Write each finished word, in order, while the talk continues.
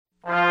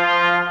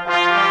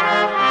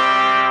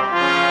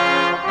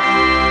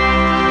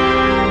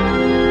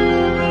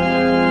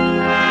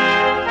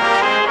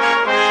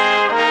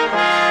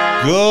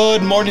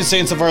Good morning,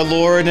 saints of our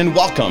Lord, and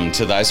welcome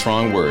to Thy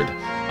Strong Word.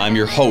 I'm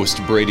your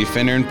host, Brady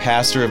Finnern,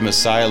 pastor of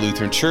Messiah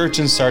Lutheran Church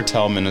in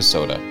Sartell,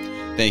 Minnesota.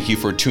 Thank you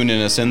for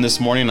tuning us in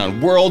this morning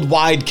on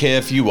Worldwide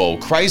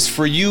KFUO, Christ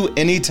for you,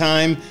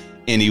 anytime,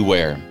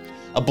 anywhere.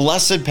 A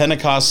blessed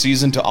Pentecost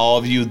season to all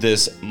of you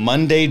this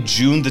Monday,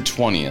 June the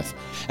 20th,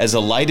 as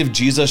the light of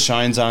Jesus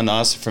shines on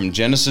us from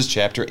Genesis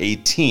chapter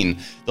 18,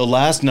 the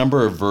last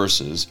number of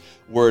verses,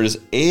 where it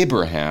is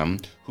Abraham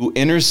who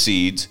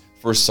intercedes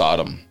for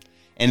Sodom.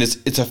 And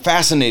it's a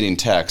fascinating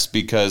text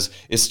because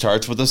it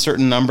starts with a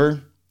certain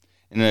number.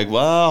 And you're like,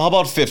 well, how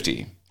about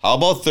 50? How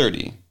about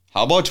 30?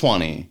 How about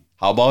 20?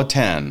 How about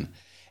 10?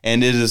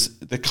 And it is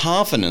the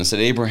confidence that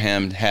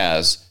Abraham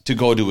has to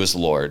go to his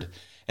Lord,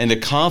 and the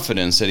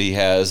confidence that he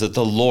has that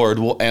the Lord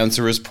will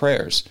answer his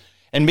prayers.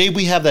 And may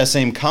we have that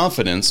same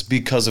confidence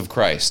because of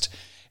Christ.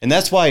 And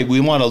that's why we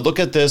want to look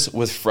at this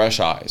with fresh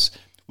eyes.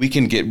 We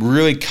can get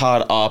really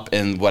caught up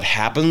in what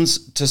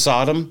happens to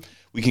Sodom.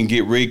 We can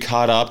get really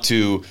caught up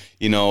to,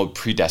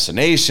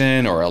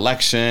 predestination or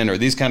election or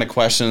these kind of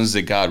questions.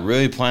 Did God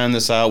really plan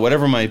this out?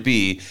 Whatever it might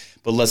be.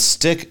 But let's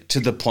stick to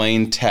the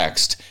plain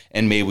text,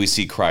 and may we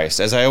see Christ.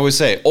 As I always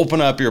say,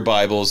 open up your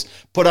Bibles,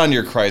 put on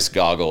your Christ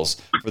goggles,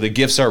 for the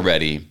gifts are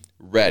ready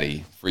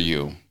for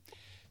you.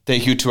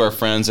 Thank you to our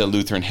friends at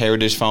Lutheran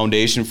Heritage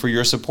Foundation for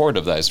your support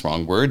of Thy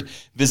Strong Word.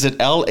 Visit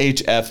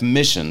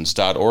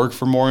lhfmissions.org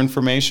for more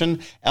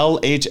information,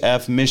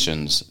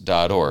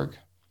 lhfmissions.org.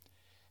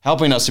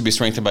 Helping us to be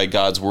strengthened by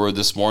God's Word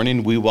this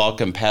morning, we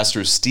welcome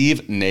Pastor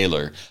Steve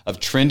Naylor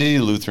of Trinity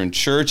Lutheran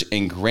Church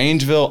in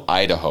Grangeville,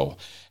 Idaho.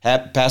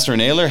 Pastor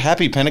Naylor,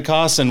 happy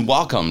Pentecost and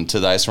welcome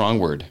to Thy Strong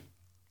Word.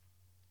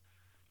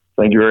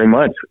 Thank you very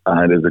much.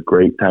 It is a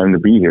great time to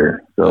be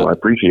here, so I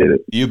appreciate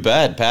it. You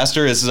bet.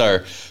 Pastor, this is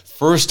our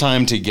first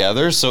time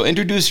together, so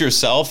introduce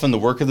yourself and the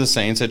work of the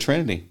saints at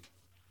Trinity.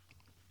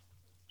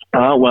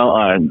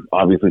 I'm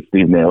obviously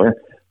Steve Naylor,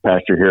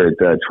 pastor here at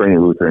Trinity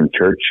Lutheran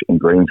Church in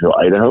Grangeville,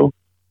 Idaho.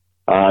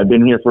 I've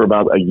been here for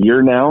about a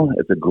year now.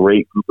 It's a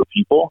great group of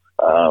people.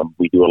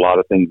 We do a lot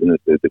of things in the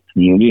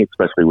community,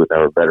 especially with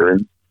our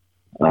veterans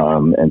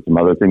and some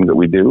other things that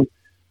we do.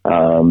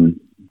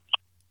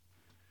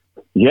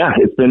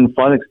 It's been a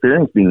fun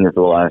experience being here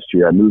for the last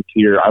year. I moved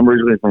here. I'm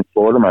originally from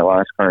Florida. My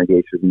last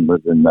congregation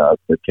was in the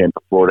Tampa,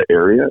 Florida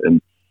area, and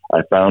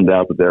I found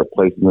out that there are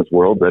places in this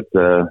world that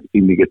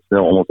seem to get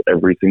snow almost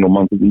every single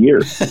month of the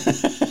year.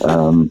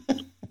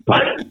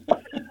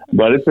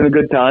 But it's been a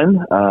good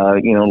time.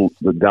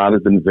 God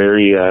has been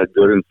very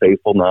good and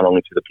faithful, not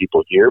only to the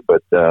people here,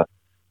 but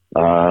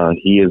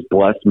He has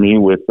blessed me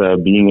with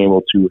being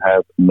able to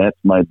have met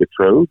my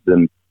betrothed.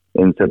 And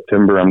in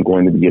September, I'm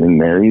going to be getting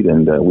married,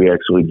 and we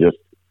actually just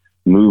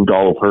moved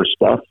all of her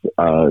stuff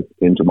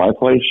into my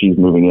place. She's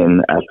moving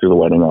in after the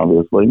wedding,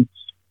 obviously.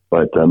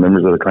 But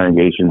members of the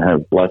congregation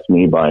have blessed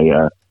me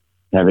by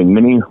having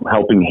many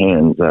helping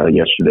hands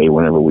yesterday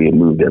whenever we had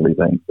moved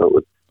everything.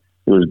 So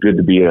it was good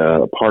to be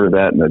a part of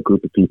that and a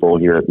group of people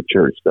here at the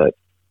church that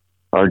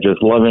are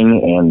just loving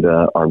and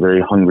are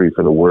very hungry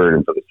for the word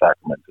and for the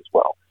sacraments as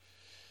well.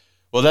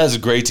 Well, that is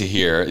great to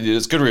hear.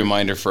 It's a good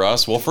reminder for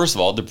us. Well, first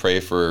of all, to pray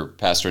for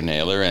Pastor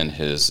Naylor and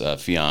his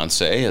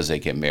fiance as they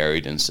get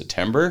married in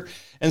September.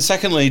 And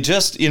secondly,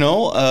 just,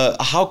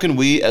 how can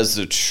we as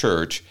the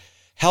church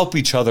help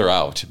each other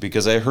out?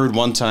 Because I heard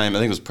one time, I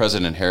think it was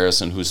President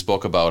Harrison, who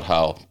spoke about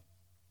how,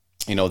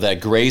 that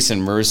grace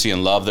and mercy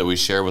and love that we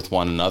share with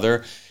one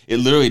another, it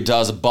literally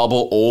does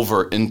bubble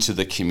over into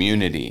the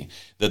community.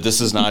 That this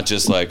is not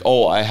just like,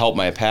 oh, I help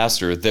my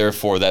pastor,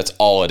 therefore that's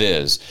all it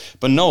is.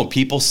 But no,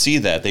 people see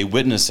that, they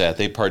witness that,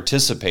 they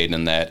participate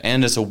in that,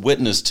 and it's a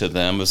witness to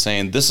them of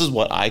saying, this is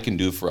what I can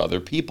do for other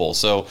people.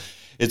 So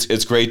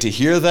it's great to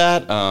hear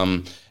that.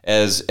 May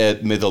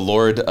the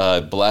Lord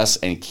bless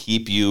and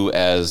keep you,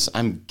 as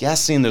I'm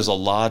guessing there's a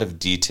lot of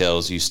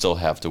details you still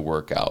have to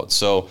work out.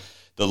 So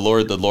the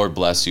Lord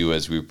bless you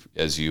as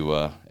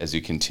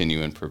you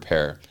continue and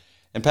prepare.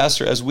 And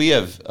Pastor, as we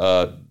have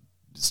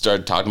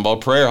started talking about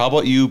prayer, how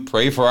about you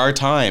pray for our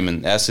time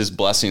and ask His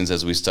blessings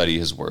as we study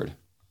His Word?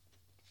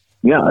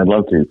 Yeah, I'd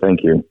love to.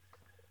 Thank you.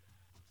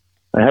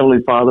 Our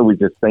Heavenly Father, we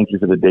just thank you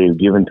for the day you've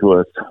given to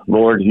us.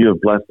 Lord, you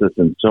have blessed us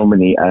in so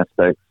many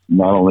aspects,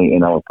 not only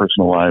in our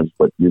personal lives,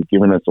 but you've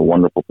given us a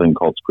wonderful thing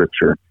called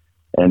Scripture.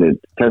 And it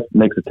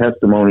makes a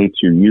testimony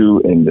to you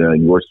and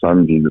your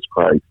Son, Jesus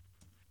Christ.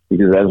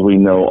 Because as we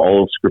know,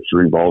 all of Scripture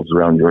revolves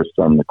around your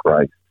Son, the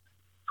Christ.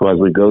 So as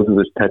we go through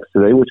this text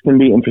today, which can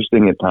be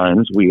interesting at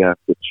times, we ask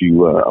that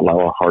you allow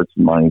our hearts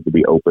and minds to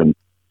be open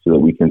so that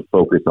we can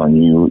focus on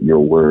you, your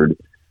word,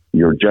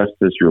 your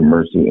justice, your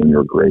mercy, and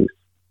your grace.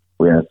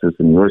 We ask this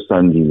in your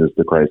Son, Jesus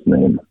the Christ's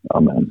name.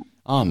 Amen.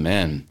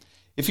 Amen.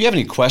 If you have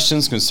any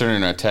questions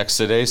concerning our text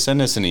today,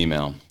 send us an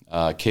email,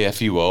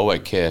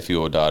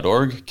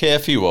 kfuo@kfuo.org,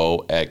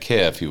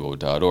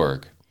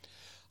 kfuo@kfuo.org.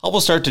 How we'll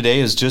start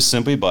today is just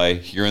simply by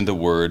hearing the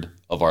word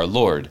of our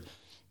Lord.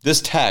 This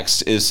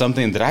text is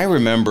something that I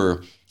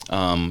remember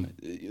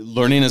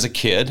learning as a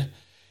kid.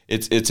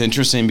 It's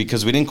interesting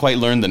because we didn't quite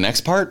learn the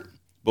next part,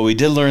 but we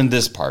did learn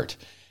this part.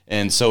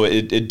 And so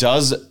it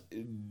does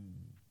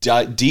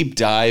deep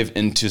dive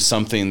into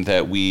something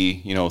that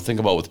we, think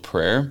about with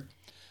prayer,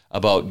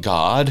 about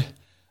God,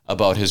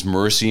 about his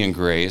mercy and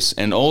grace,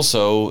 and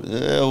also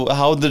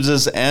how does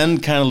this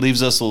end kind of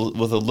leaves us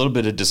with a little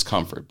bit of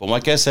discomfort. But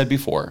like I said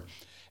before,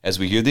 as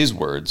we hear these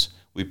words,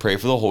 we pray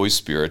for the Holy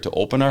Spirit to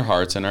open our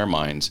hearts and our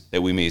minds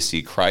that we may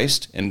see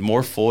Christ and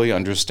more fully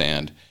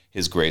understand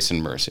his grace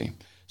and mercy.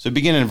 So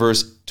begin in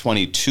verse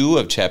 22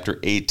 of chapter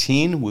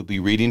 18. We'll be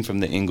reading from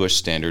the English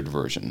Standard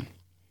Version.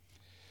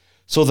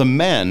 So the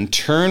men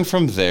turned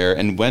from there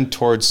and went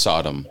towards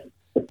Sodom,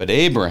 but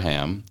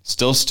Abraham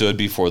still stood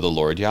before the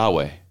Lord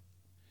Yahweh.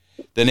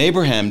 Then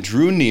Abraham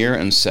drew near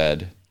and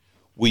said,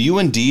 "Will you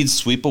indeed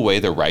sweep away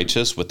the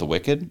righteous with the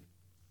wicked?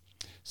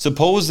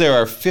 Suppose there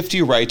are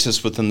 50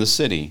 righteous within the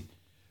city.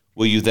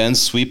 Will you then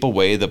sweep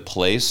away the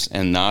place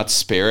and not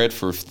spare it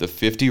for the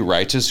 50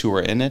 righteous who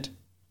are in it?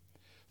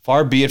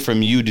 Far be it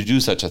from you to do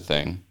such a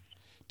thing,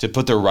 to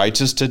put the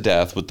righteous to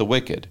death with the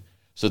wicked,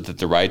 so that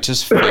the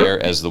righteous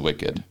fare as the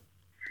wicked.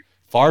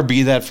 Far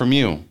be that from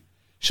you.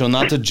 Shall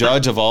not the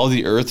judge of all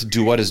the earth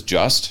do what is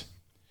just?"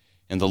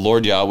 And the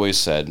Lord Yahweh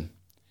said,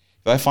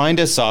 "If I find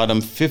at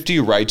Sodom 50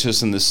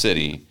 righteous in the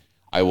city,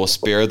 I will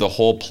spare the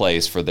whole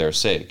place for their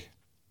sake."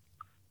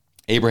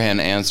 Abraham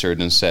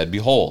answered and said,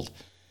 "Behold,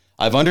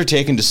 I have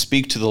undertaken to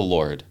speak to the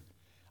Lord.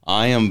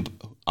 I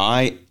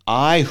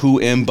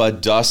who am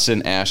but dust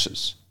and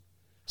ashes.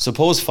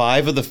 Suppose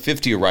 5 of the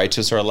 50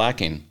 righteous are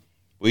lacking.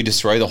 Will you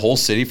destroy the whole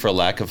city for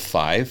lack of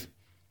 5?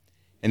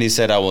 And he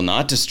said, "I will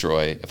not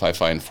destroy if I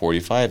find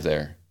 45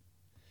 there."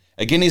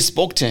 Again he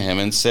spoke to him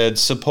and said,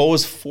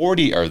 "Suppose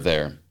 40 are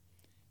there."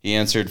 He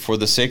answered, "For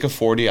the sake of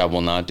 40 I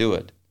will not do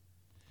it."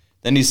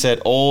 Then he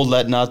said, "Oh,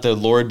 let not the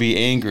Lord be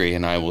angry,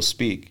 and I will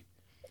speak.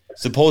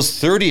 Suppose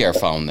 30 are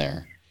found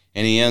there."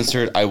 And he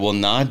answered, "I will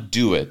not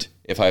do it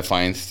if I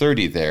find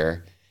 30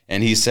 there."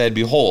 And he said,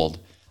 "Behold,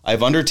 I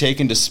have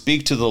undertaken to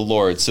speak to the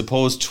Lord.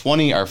 Suppose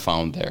 20 are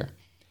found there."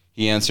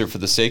 He answered, "For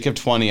the sake of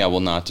 20 I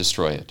will not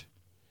destroy it."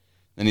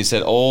 Then he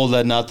said, "Oh,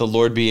 let not the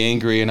Lord be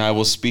angry, and I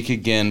will speak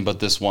again but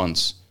this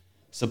once.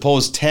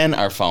 Suppose 10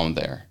 are found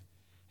there."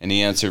 And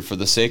he answered, "For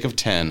the sake of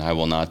 10 I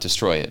will not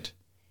destroy it."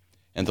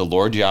 And the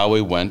Lord Yahweh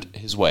went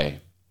his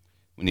way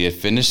when he had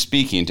finished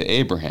speaking to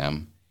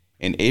Abraham,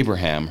 and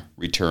Abraham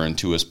returned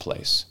to his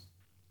place.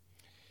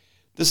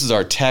 This is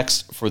our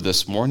text for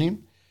this morning.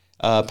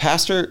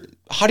 Pastor,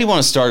 how do you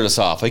want to start us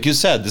off? Like you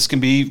said, this can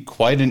be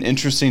quite an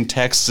interesting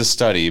text to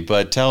study,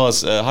 but tell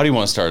us, how do you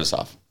want to start us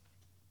off?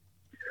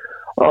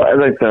 Well, as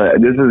I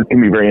said, this is going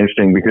to be very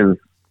interesting because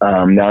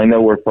now I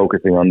know we're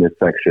focusing on this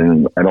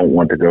section. I don't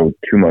want to go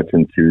too much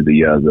into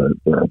the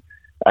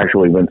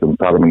actual events of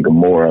Sodom and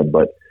Gomorrah,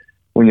 but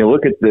when you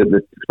look at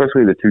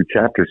especially the 2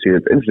 chapters here,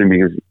 it's interesting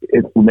because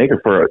it will make it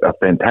for a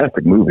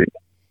fantastic movie.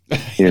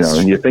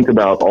 And you think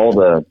about all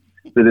the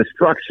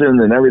destruction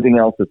and everything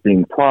else that's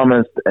being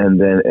promised, and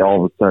then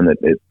all of a sudden, it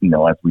as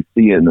we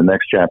see it in the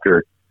next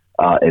chapter,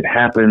 it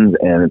happens,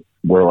 and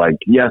we're like,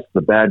 yes,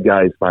 the bad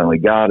guys finally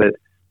got it.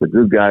 The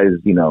good guys,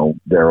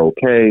 they're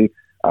okay.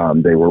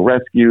 They were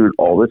rescued,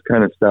 all this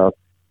kind of stuff.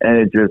 And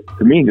it just,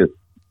 to me,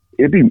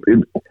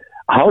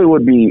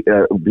 Hollywood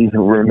would be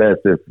remiss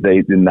if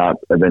they did not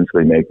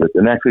eventually make this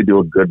and actually do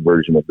a good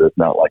version of this,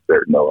 not like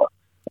their Noah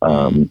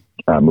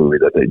movie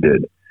that they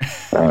did.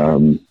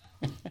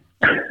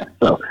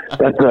 So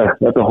that's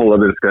a whole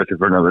other discussion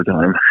for another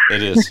time.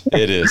 It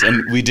is.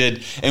 And we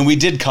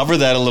did cover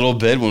that a little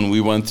bit when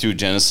we went through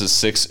Genesis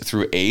 6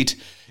 through 8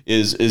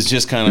 is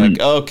just kind of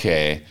like,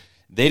 okay,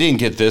 they didn't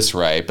get this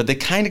right, but they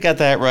kind of got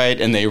that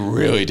right, and they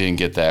really didn't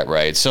get that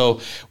right. So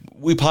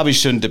we probably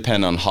shouldn't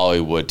depend on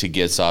Hollywood to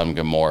get Sodom and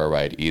Gomorrah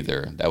right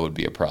either. That would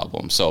be a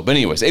problem. So, but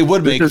anyways, it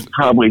would make... This is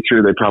probably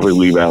true. They probably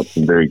leave out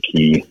some very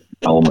key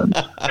elements.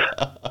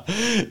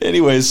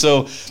 Anyways,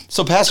 so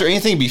Pastor,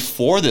 anything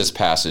before this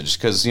passage?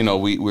 Because,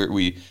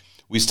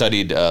 we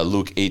studied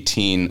Luke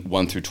 18,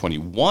 1 through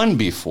 21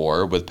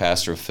 before with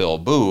Pastor Phil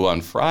Boo on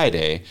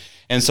Friday.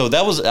 And so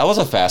that was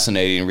a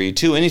fascinating read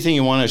too. Anything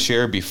you want to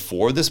share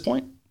before this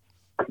point?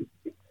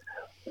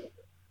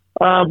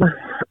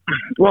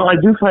 Well, I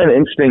do find it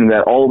interesting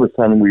that all of a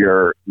sudden we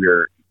are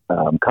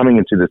coming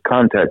into this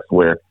context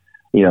where,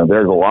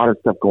 there's a lot of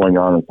stuff going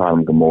on in Sodom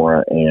and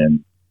Gomorrah,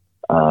 and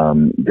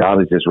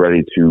God is just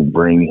ready to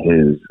bring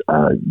his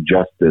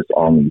justice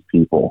on these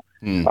people.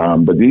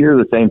 But these are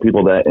the same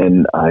people that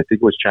in, I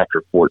think it was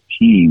chapter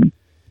 14,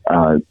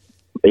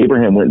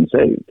 Abraham went and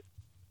saved.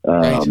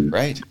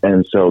 Right.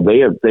 And so they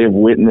have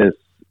witnessed,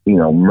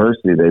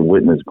 mercy, they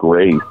witnessed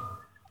grace.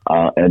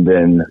 And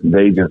then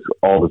they just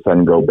all of a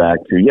sudden go back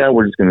to,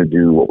 we're just going to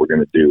do what we're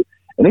going to do.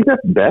 And it got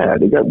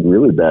bad. It got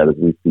really bad, as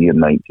we see in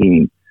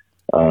 19.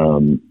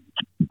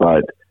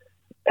 But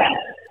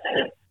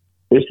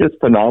it's just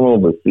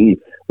phenomenal to see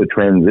the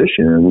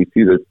transition. And we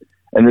see this,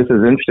 and this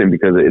is interesting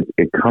because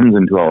it comes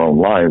into our own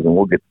lives, and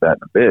we'll get to that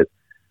in a bit.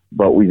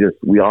 But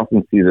we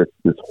often see this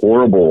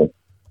horrible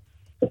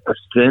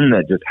sin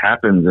that just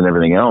happens and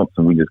everything else,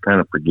 and we just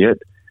kind of forget,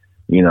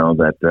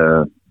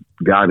 that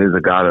God is a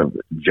God of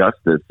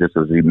justice, just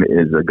as he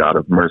is a God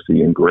of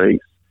mercy and grace.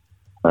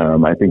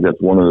 I think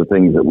that's one of the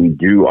things that we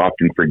do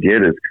often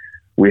forget is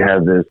we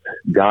have this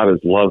God is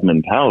love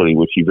mentality,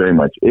 which he very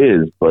much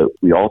is, but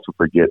we also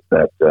forget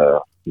that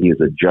he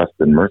is a just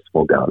and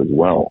merciful God as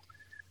well.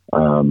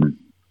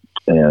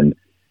 And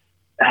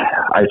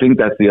I think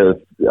that's the other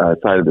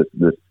side of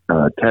this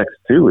text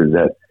too, is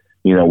that,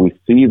 we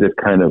see this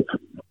kind of,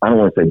 I don't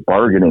want to say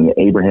bargaining.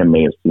 Abraham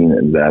may have seen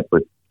it as that,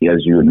 but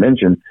as you had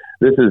mentioned,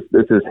 this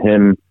is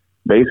him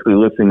basically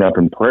lifting up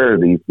in prayer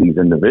these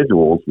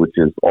individuals, which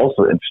is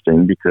also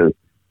interesting because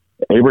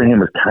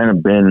Abraham has kind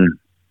of been,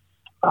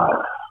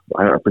 I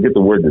forget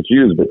the word that's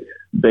used, but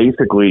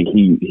basically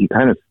he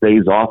kind of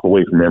stays off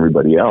away from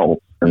everybody else.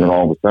 And then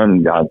all of a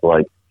sudden God's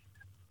like,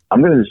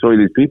 I'm going to destroy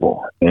these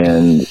people.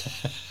 And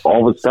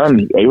all of a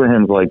sudden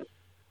Abraham's like,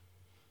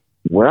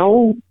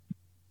 well,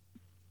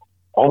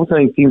 all of a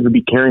sudden he seems to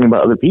be caring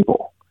about other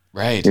people.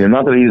 Right.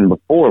 Not that he didn't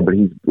before, but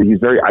he's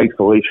very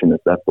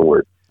isolationist. That's the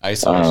word.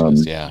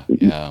 Isolationist. Yeah.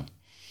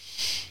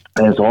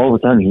 And so all of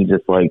a sudden he's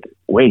just like,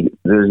 wait,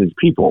 there's these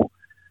people.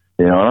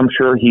 I'm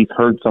sure he's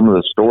heard some of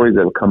the stories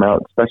that have come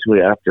out,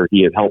 especially after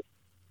he had helped,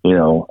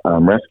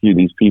 rescue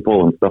these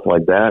people and stuff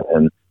like that.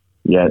 And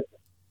yet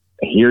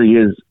here he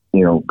is,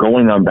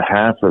 going on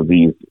behalf of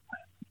these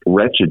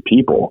wretched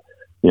people,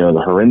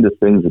 the horrendous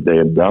things that they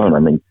have done. I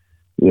mean,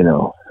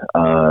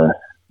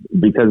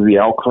 because the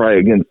outcry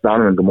against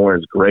Sodom and Gomorrah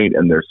is great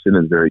and their sin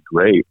is very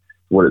great,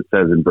 what it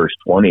says in verse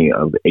 20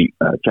 of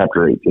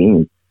chapter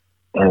 18.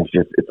 And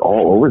it's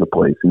all over the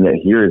place. And yet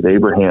here is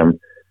Abraham,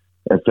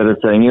 instead of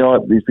saying,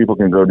 what, these people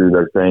can go do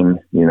their thing,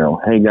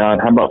 hey God,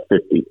 how about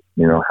 50?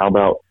 How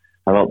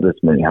about this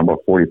many? How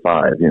about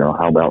 45?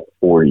 How about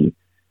 40?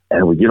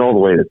 And we get all the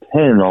way to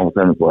 10, all of a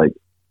sudden it's like,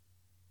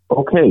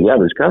 okay, yeah,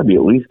 there's got to be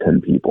at least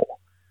 10 people,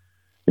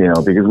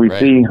 because we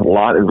see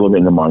Lot is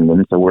living among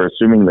them. So we're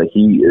assuming that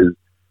he is,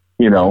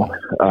 I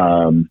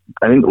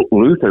think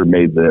Luther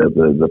made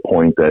the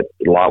point that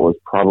Lot was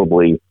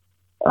probably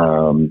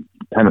kind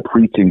of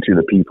preaching to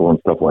the people and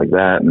stuff like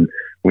that. And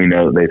we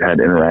know that they've had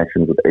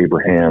interactions with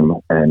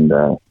Abraham. And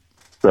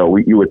so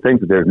you would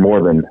think that there's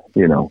more than,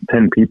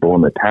 10 people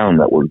in the town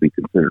that would be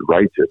considered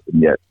righteous,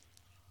 and yet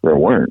there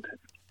weren't.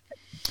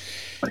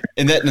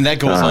 And that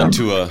goes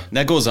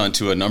on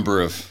to a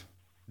number of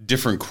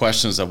different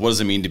questions of what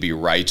does it mean to be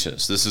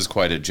righteous. This is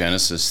quite a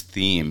Genesis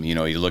theme.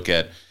 You look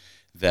at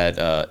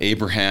that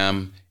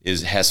Abraham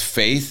has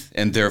faith,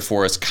 and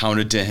therefore it's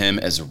counted to him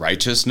as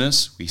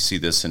righteousness. We see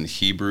this in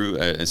see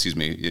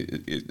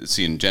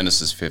in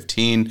Genesis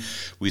 15.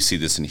 We see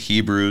this in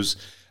Hebrews.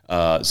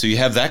 So you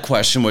have that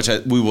question, which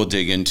we will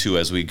dig into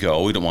as we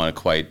go. We don't want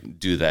to quite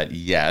do that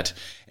yet.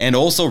 And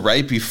also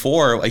right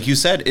before, like you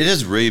said, it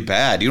is really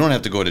bad. You don't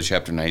have to go to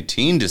chapter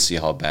 19 to see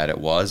how bad it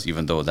was,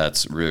 even though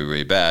that's really,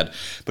 really bad.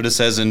 But it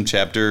says in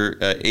chapter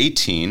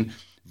 18,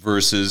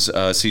 verses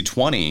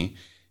 20,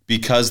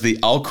 because the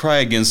outcry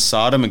against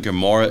Sodom and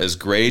Gomorrah is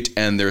great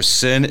and their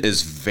sin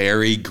is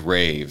very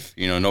grave.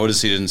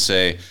 Notice he didn't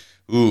say,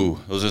 ooh,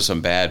 those are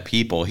some bad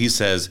people. He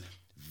says,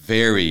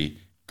 very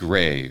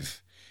grave.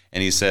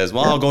 And he says,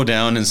 well, I'll go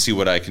down and see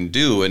what I can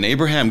do. And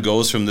Abraham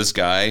goes from this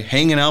guy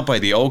hanging out by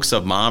the oaks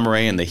of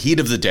Mamre in the heat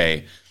of the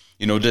day,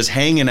 just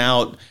hanging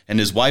out, and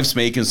his wife's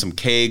making some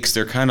cakes.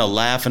 They're kind of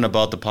laughing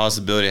about the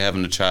possibility of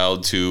having a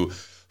child, to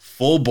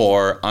full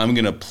bore, I'm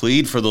going to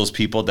plead for those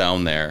people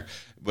down there,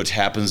 which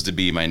happens to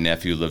be my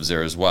nephew lives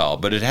there as well.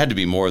 But it had to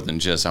be more than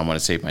just, I want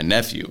to save my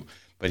nephew.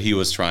 But he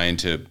was trying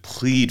to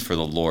plead for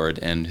the Lord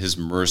and his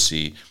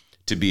mercy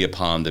to be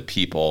upon the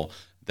people,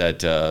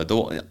 that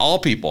all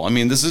people.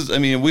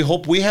 We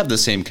hope we have the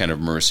same kind of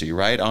mercy,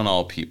 right, on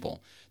all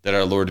people, that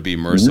our Lord to be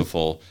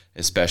merciful,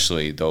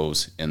 especially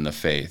those in the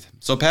faith.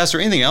 So, Pastor,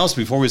 anything else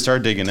before we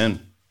start digging in?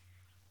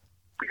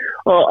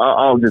 Well,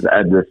 I'll just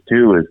add this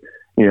too, is,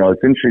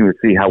 it's interesting to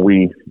see how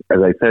we,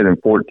 as I said in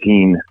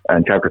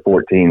chapter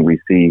 14, we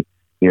see,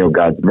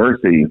 God's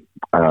mercy,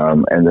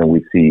 and then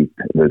we see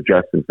the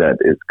justice that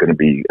is going to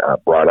be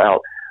brought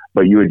out.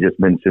 But you had just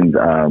mentioned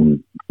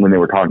when they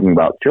were talking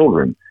about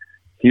children,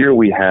 here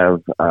we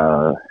have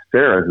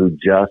Sarah, who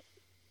just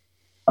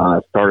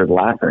started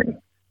laughing.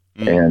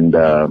 And,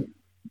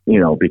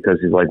 because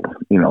she's like,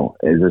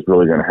 is this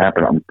really going to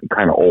happen? I'm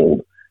kind of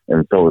old,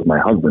 and so is my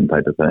husband,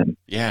 type of thing.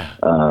 Yeah.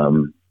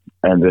 And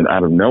then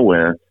out of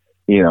nowhere,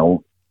 I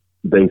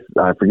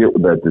forget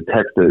what the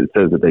text that it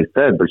says that they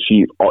said, but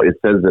it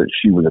says that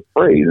she was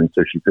afraid. And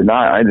so she said, no,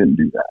 I didn't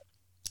do that.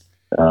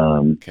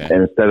 And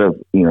instead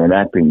of,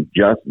 enacting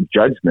just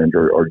judgment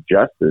or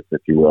justice,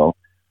 if you will,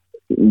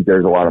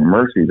 there's a lot of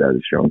mercy that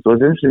is shown. So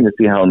it's interesting to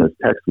see how in this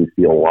text we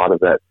see a lot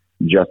of that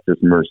justice,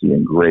 mercy,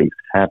 and grace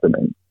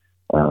happening.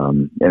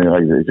 And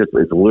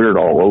it's littered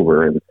all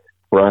over. And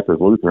for us as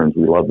Lutherans,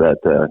 we love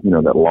that,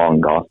 that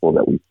long gospel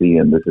that we see.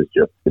 And this is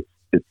just,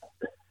 it's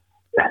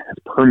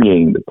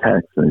permeating the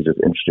text, and it's just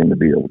interesting to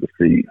be able to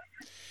see.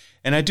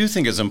 And I do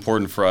think it's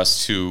important for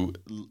us to,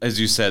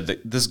 as you said,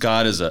 that this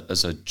God is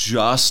a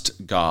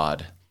just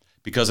God,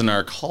 because in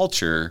our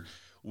culture,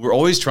 we're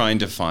always trying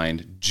to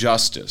find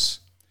justice.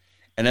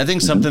 And I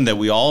think something that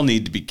we all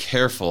need to be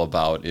careful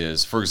about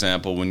is, for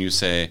example, when you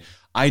say,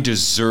 I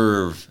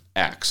deserve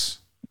X,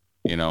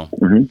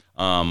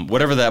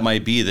 whatever that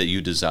might be that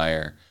you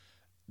desire.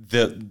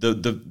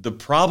 The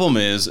problem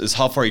is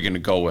how far are you going to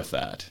go with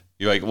that?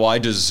 You're like, well, I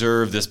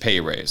deserve this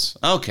pay raise.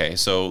 Okay,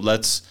 so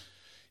let's,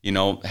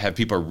 have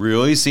people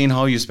really seen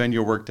how you spend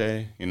your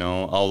workday?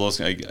 All those.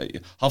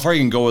 How far you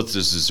can go with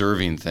this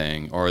deserving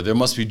thing, or there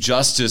must be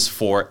justice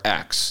for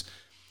X.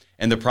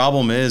 And the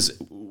problem is,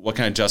 what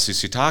kind of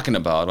justice you're talking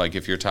about? Like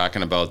if you're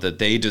talking about that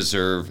they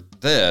deserve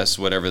this,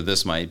 whatever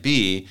this might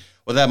be,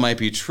 well, that might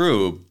be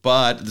true.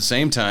 But at the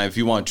same time, if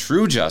you want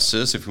true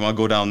justice, if you want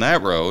to go down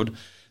that road,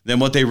 then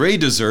what they really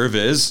deserve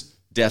is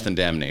death and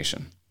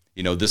damnation.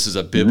 This is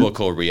a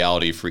biblical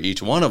reality for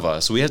each one of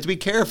us. So we have to be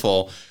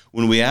careful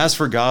when we ask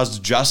for God's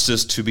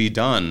justice to be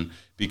done,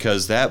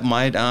 because that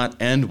might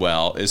not end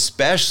well,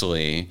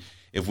 especially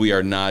if we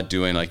are not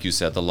doing, like you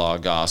said, the law,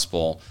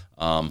 gospel,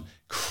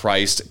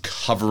 Christ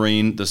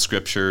covering the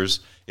scriptures.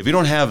 If we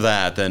don't have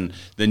that, then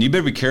you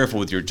better be careful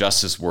with your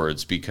justice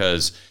words,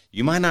 because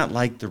you might not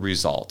like the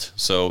result.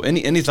 So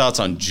any thoughts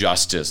on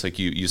justice? Like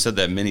you said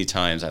that many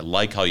times. I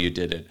like how you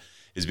did it,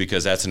 is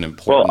because that's an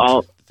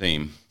important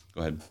theme.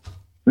 Go ahead.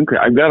 Okay,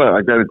 I've got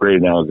a great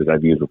analogy that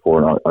I've used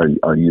before, and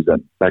I'll use that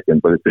in a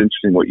second. But it's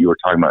interesting what you were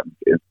talking about.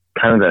 It's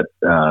kind of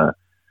that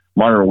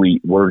modern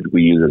word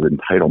we use as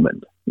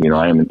entitlement.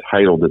 I am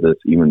entitled to this,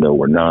 even though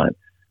we're not.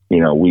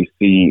 We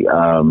see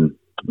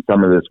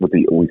some of this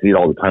we see it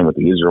all the time with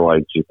the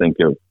Israelites. You think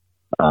of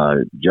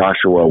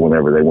Joshua,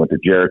 whenever they went to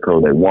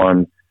Jericho, they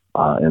won,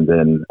 and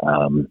then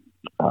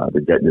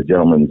the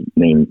gentleman's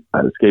name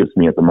escapes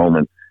me at the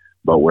moment.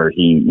 But where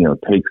he,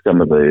 takes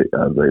some of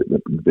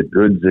the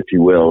goods, if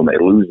you will, and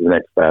they lose the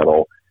next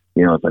battle,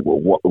 it's like,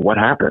 well, what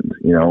happened?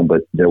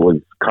 But there was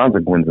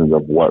consequences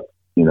of what,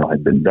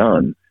 had been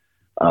done.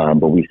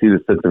 But we see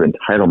this sense of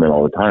entitlement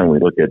all the time. We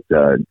look at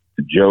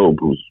Job,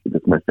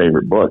 that's my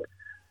favorite book,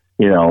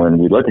 and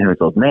we look at him and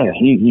go, man,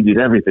 he did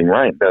everything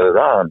right,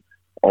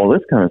 all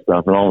this kind of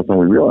stuff. And all of a sudden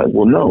we realize,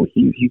 well, no,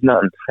 he's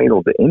not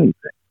entitled to anything.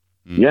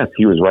 Mm-hmm. Yes,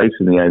 he was righteous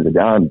in the eyes of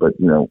God, but,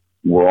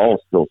 we're all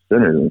still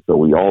sinners, and so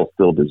we all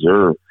still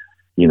deserve,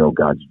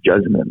 God's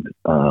judgment,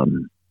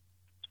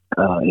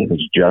 and His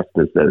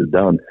justice that is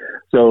done.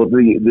 So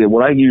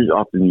what I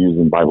often use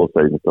in Bible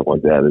studies and stuff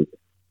like that is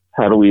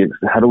how do we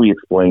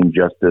explain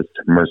justice,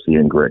 mercy,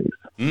 and grace?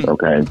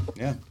 Okay,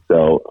 yeah.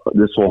 So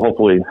this will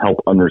hopefully help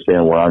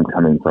understand where I'm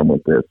coming from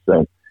with this.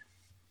 So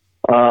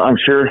I'm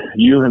sure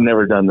you have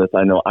never done this.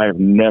 I know I have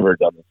never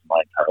done this in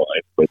my entire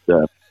life, but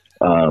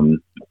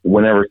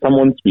whenever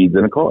someone speeds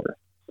in a car,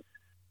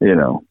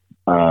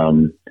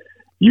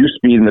 you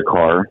speed in the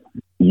car,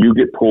 you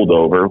get pulled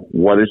over.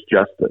 What is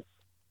justice?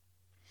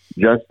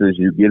 Justice,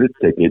 you get a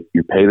ticket,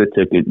 you pay the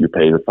ticket, you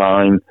pay the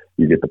fine,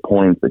 you get the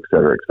points, et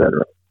cetera, et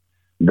cetera.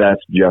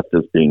 That's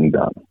justice being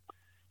done.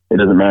 It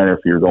doesn't matter if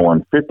you're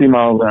going 50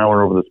 miles an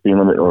hour over the speed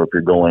limit or if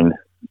you're going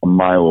a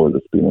mile over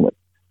the speed limit.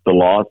 The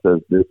law says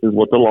this is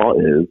what the law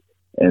is,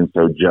 and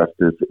so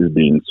justice is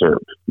being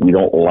served. We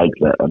don't like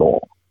that at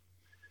all.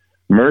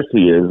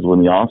 Mercy is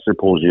when the officer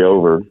pulls you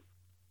over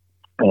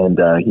and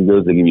he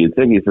goes to give you a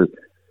ticket. He says,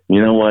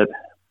 you know what?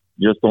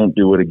 Just don't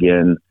do it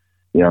again.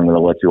 I'm going to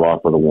let you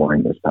off with a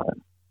warning this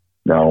time.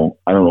 Now,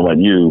 I don't know about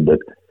you, but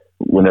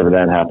whenever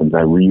that happens,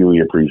 I really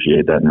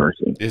appreciate that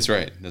mercy. That's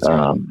right. That's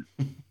right.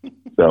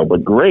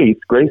 But grace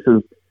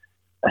is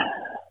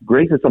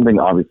something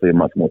obviously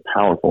much more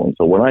powerful. And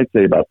so what I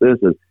say about this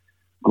is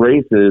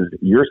grace is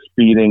you're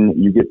speeding,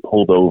 you get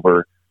pulled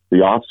over,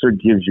 the officer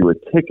gives you a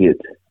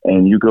ticket,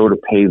 and you go to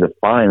pay the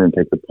fine and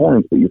take the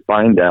points, but you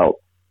find out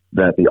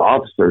that the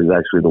officer is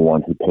actually the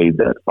one who paid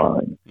that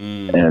fine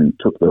and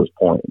took those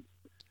points.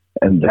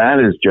 And that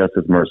is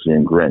justice, mercy,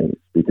 and grace,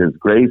 because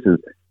grace is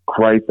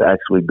Christ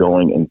actually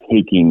going and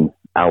taking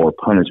our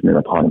punishment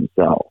upon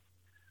himself.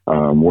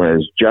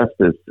 Whereas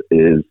justice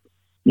is,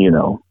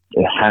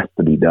 it has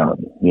to be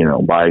done,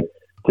 by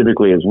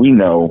typically, as we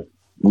know,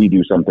 we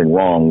do something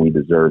wrong, we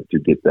deserve to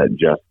get that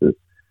justice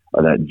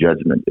or that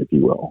judgment, if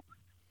you will.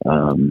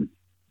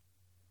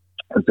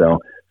 So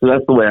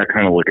that's the way I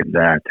kind of look at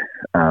that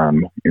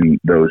in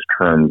those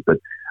terms. But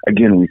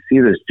again, we see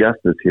this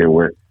justice here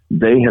where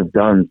they have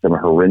done some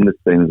horrendous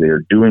things. They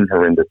are doing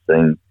horrendous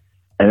things.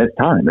 And it's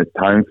time. It's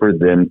time for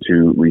them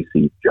to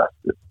receive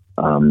justice.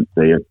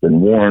 They have been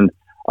warned.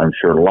 I'm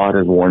sure Lot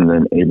has warned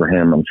them.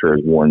 Abraham, I'm sure,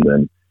 has warned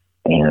them.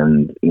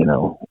 And,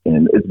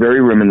 and it's very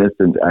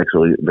reminiscent,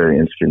 actually, very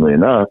interestingly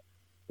enough,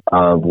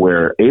 of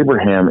where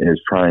Abraham is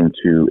trying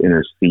to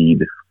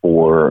intercede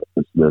for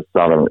the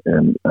Sodom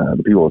and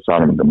the people of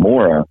Sodom and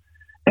Gomorrah,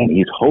 and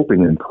he's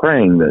hoping and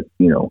praying that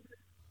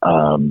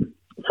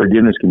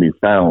forgiveness can be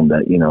found,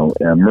 that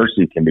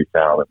mercy can be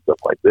found, and stuff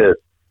like this.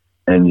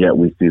 And yet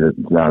we see that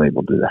it's not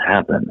able to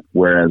happen.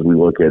 Whereas we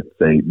look at,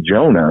 say,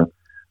 Jonah,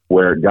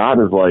 where God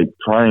is like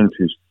trying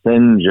to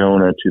send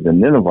Jonah to the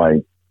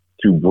Ninevites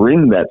to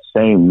bring that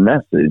same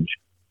message,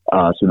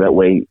 so that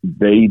way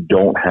they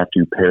don't have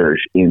to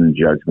perish in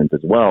judgment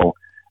as well.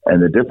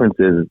 And the difference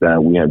is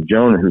that we have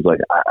Jonah who's like,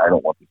 I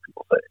don't want these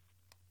people saved.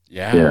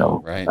 Yeah,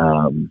 right.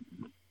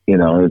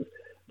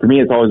 to me,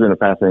 it's always been a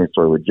fascinating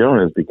story with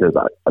Jonah, because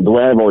the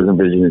way I've always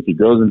envisioned is he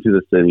goes into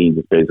the city, and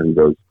just basically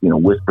goes,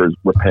 whispers,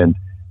 repent,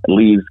 and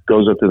leaves,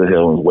 goes up to the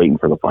hill, and is waiting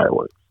for the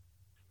fireworks.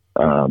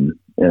 And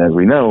as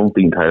we know,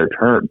 the entire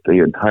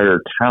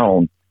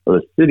town or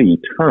the city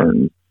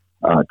turns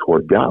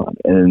toward God,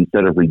 and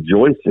instead of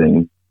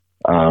rejoicing,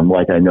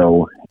 like I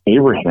know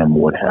Abraham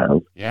would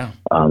have,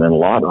 and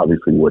Lot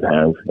obviously would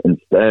have,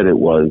 instead it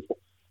was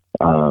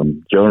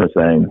Jonah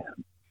saying,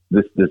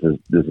 "This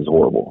is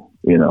horrible.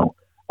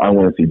 I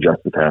want to see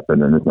justice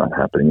happen, and it's not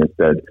happening."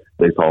 Instead,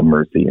 they saw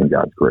mercy and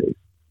God's grace.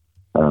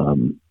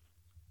 And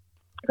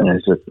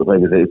it's just like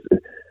I say,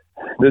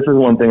 this is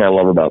one thing I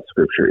love about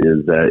Scripture,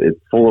 is that it's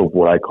full of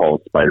what I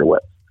call spider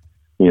webs.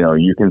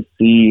 You can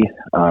see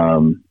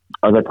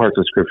other parts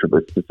of Scripture,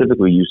 but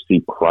specifically you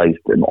see Christ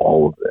in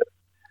all of this.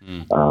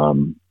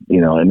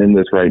 And in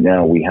this right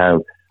now, we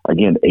have,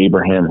 again,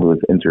 Abraham, who is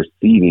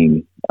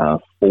interceding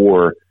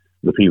for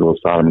the people of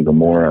Sodom and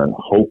Gomorrah,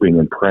 hoping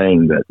and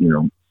praying that,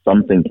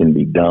 something can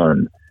be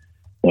done.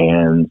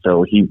 And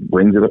so he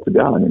brings it up to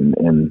God,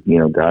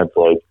 and God's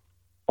like,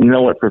 you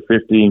know what, for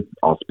 50,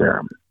 I'll spare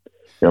him.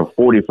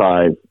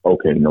 45,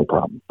 okay, no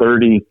problem.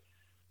 30,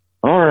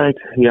 all right,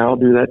 yeah, I'll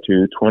do that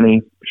too.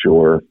 20,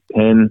 sure.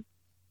 10,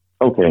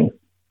 okay.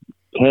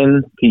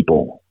 10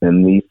 people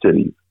in these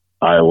cities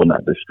I will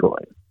not destroy.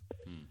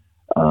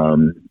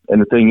 And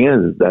the thing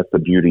is, that's the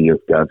beauty of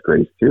God's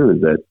grace too,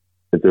 is that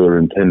if there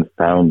were 10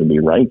 found to be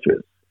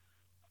righteous,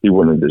 he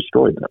wouldn't have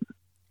destroyed them.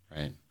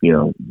 Right.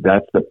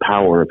 That's the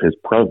power of his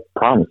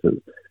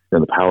promises.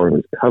 The power of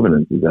his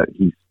covenants is that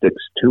he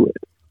sticks to it.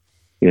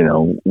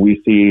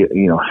 We see,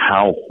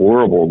 how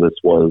horrible this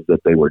was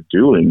that they were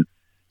doing,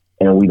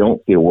 and we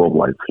don't see a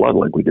worldwide flood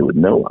like we did with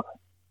Noah.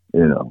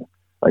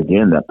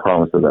 Again, that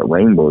promise of that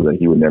rainbow, that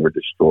he would never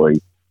destroy,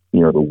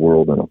 the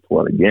world in a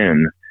flood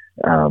again.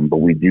 But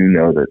we do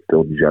know that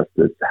still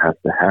justice has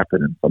to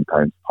happen, and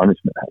sometimes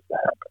punishment has to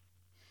happen.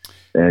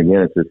 And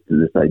again, it's just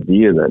this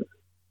idea that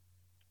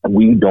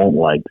we don't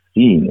like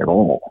seeing at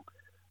all,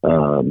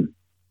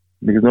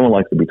 because no one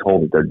likes to be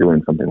told that they're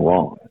doing something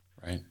wrong.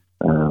 Right.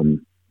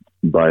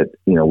 But,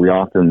 we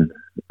often,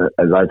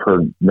 as I've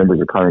heard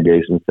members of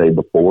congregations say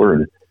before,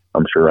 and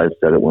I'm sure I've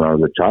said it when I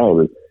was a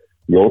child, is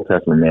the Old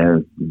Testament,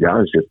 man,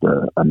 God is just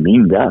a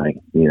mean guy.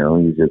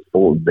 He's just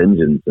full of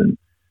vengeance, and,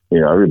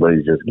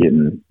 everybody's just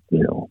getting,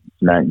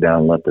 smacked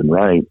down left and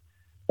right.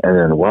 And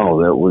then,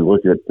 we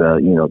look at,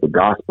 the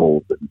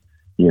Gospels and,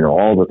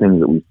 all the things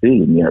that we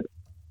see, and yet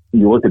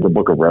you look at the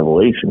book of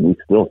Revelation, we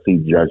still see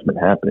judgment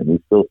happening. We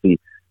still see,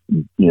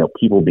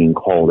 people being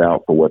called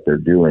out for what they're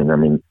doing. I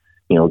mean,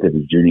 look at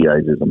the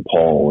Judaizers and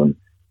Paul and,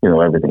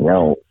 everything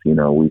else.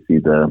 We see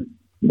the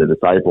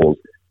disciples,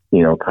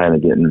 kind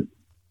of getting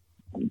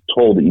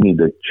told that you need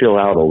to chill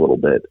out a little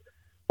bit,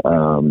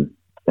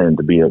 and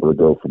to be able to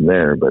go from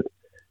there. But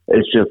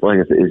it's just, like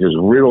I said, it's just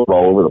riddled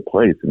all over the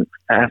place, and it's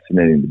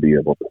fascinating to be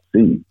able to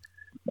see.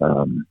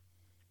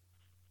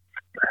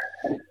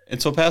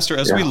 And so, Pastor,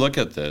 as we look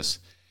at this,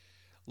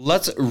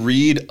 let's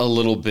read a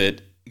little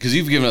bit, because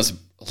you've given us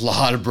a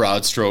lot of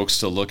broad strokes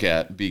to look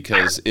at,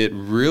 because it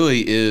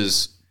really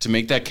is to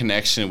make that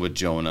connection with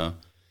Jonah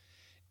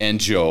and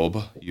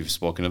Job. You've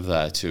spoken of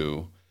that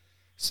too.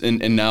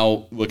 And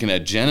now looking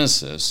at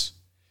Genesis,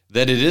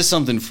 that it is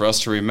something for us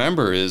to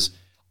remember is,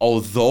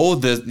 although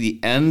the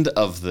end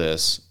of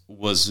this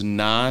was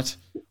not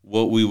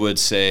what we would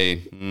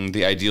say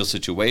the ideal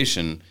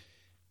situation,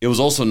 it was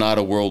also not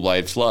a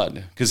worldwide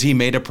flood, because he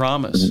made a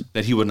promise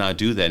that he would not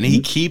do that. And he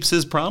keeps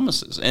his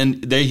promises.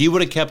 And he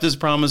would have kept his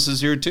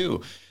promises here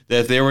too,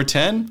 that if there were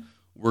 10,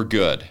 we're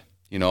good.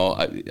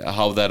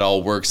 How that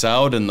all works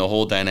out and the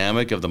whole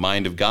dynamic of the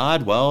mind of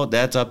God, well,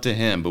 that's up to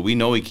him. But we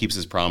know he keeps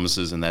his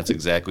promises, and that's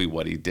exactly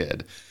what he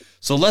did.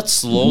 So let's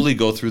slowly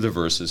go through the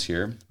verses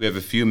here. We have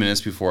a few minutes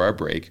before our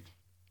break,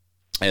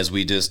 as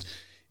we just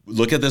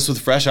look at this with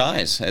fresh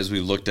eyes. As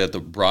we looked at the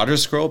broader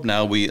scope,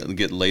 now we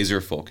get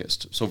laser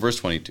focused. So verse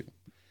 22.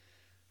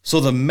 So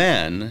the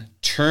men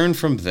turned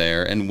from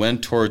there and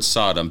went towards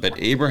Sodom, but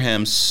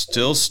Abraham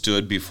still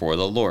stood before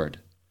the Lord.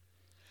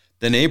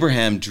 Then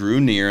Abraham drew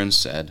near and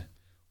said,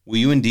 "Will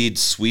you indeed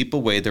sweep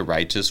away the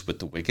righteous with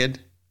the wicked?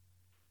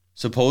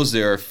 Suppose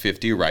there are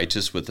 50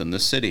 righteous within the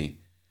city.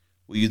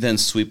 Will you then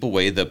sweep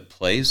away the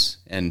place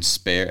and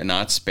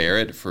not spare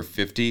it for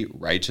 50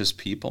 righteous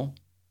people?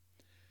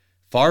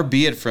 Far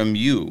be it from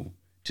you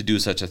to do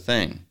such a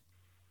thing,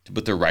 to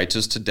put the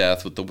righteous to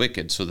death with the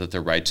wicked, so that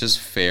the righteous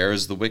fare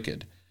as the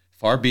wicked.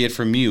 Far be it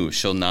from you.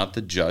 Shall not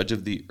the judge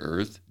of the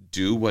earth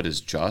do what is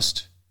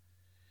just?"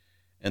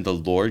 And the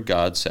Lord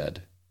God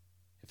said,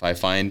 "If I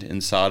find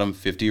in Sodom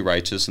 50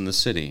 righteous in the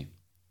city,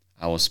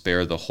 I will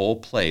spare the whole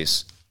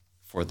place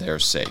for their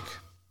sake."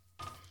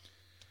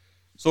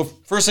 So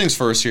first things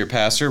first here,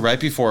 Pastor, right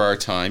before our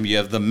time, you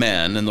have the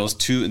men, and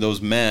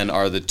those men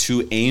are the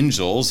two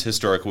angels,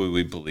 historically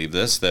we believe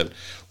this, that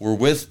were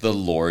with the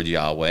Lord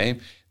Yahweh.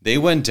 They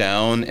went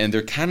down, and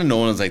they're kind of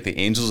known as like the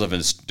angels of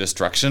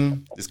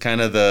destruction. It's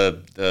kind of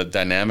the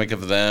dynamic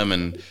of them,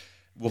 and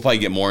we'll probably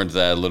get more into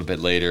that a little bit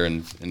later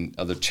in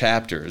other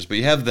chapters. But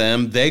you have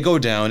them, they go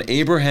down,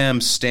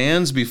 Abraham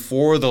stands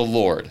before the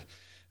Lord,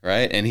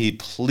 right? And he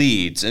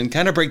pleads, and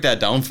kind of break that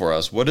down for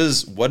us. What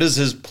is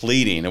his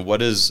pleading, and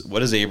what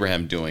is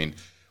Abraham doing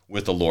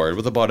with the Lord,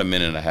 with about a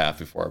minute and a half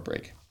before our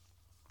break?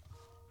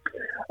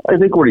 I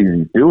think what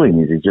he's doing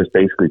is he's just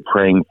basically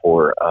praying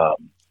for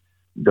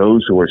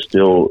those who are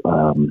still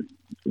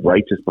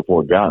righteous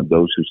before God,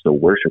 those who still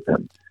worship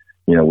him.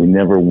 You know, we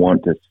never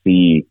want to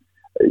see,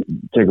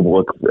 take a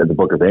look at the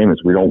book of Amos,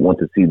 we don't want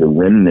to see the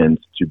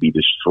remnants to be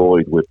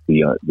destroyed with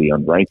the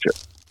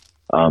unrighteous.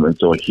 And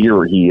so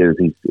here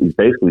he's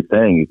basically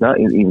saying, he's not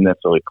even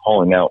necessarily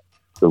calling out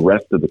the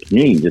rest of the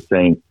community, just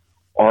saying,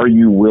 are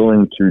you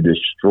willing to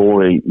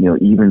destroy, you know,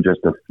 even just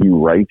a few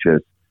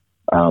righteous,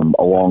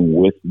 along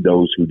with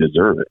those who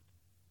deserve it?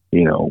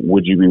 You know,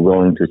 would you be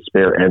willing to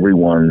spare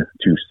everyone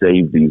to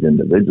save these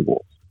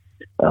individuals?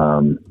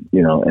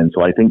 You know, and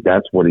so I think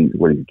that's what he's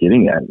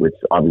getting at, which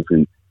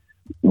obviously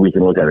we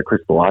can look at a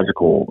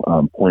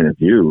Christological point of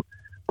view,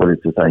 but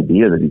it's this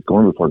idea that he's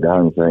going before God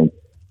and saying,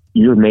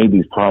 you've made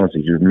these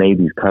promises, you've made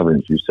these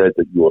covenants, you said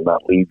that you will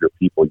not leave your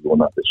people, you will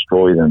not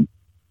destroy them.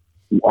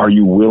 Are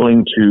you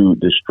willing to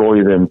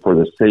destroy them for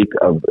the sake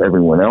of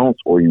everyone else,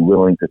 or are you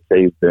willing to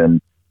save them,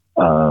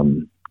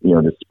 you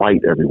know,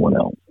 despite everyone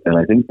else? And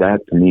I think that,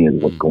 to me,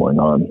 is what's going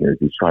on here.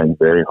 He's trying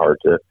very hard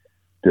to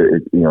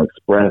you know,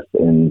 express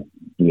in,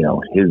 you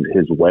know,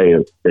 his way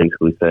of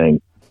basically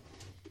saying,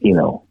 you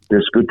know,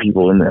 there's good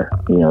people in there.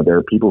 You know, there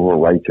are people who are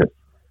righteous.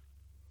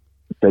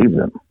 Save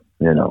them,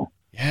 you know.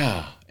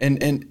 Yeah.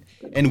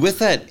 And with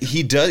that,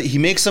 he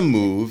makes a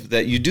move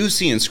that you do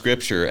see in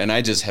Scripture, and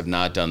I just have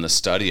not done the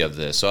study of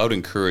this. So I would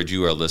encourage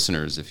you, our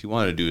listeners, if you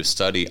want to do a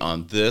study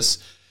on this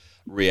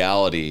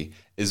reality,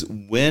 is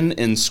when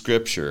in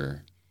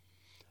Scripture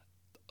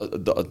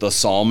the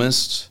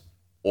psalmist,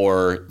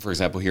 or for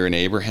example here in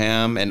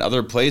Abraham and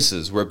other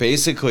places, where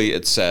basically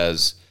it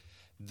says,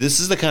 this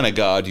is the kind of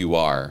God you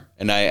are,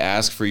 and I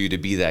ask for you to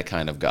be that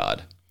kind of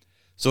God.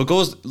 So it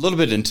goes a little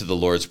bit into the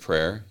Lord's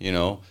Prayer. You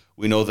know,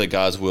 we know that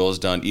God's will is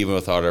done even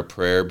without our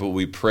prayer, but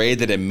we pray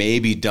that it may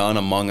be done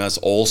among us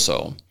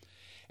also.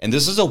 And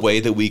this is a way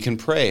that we can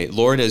pray.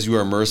 Lord, as you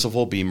are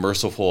merciful, be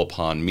merciful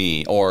upon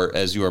me. Or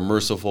as you are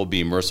merciful,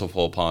 be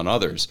merciful upon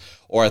others.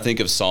 Or I think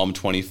of Psalm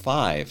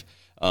 25.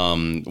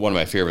 One of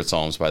my favorite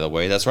Psalms, by the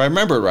way. That's where I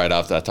remember it right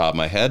off the top of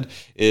my head.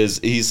 Is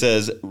he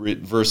says,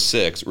 verse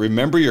 6,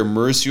 remember your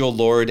mercy, O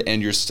Lord,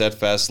 and your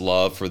steadfast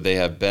love, for they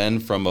have been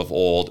from of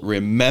old.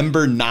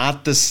 Remember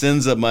not the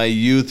sins of my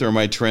youth or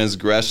my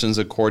transgressions,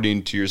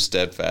 according to your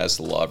steadfast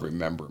love.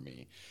 Remember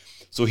me.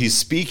 So he's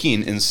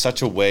speaking in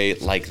such a way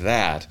like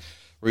that,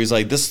 where he's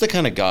like, this is the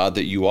kind of God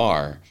that you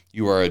are.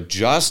 You are a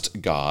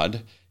just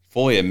God,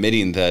 fully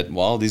admitting that,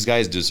 well, these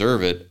guys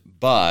deserve it,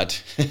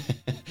 but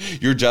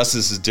your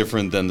justice is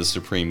different than the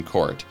Supreme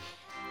Court.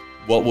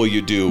 What will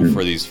you do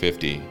for these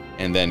 50?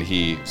 And then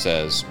he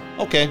says,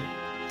 okay,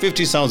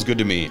 50 sounds good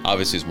to me.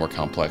 Obviously, it's more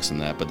complex than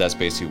that, but that's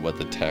basically what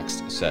the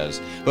text says.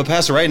 But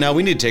Pastor, right now,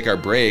 we need to take our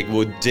break.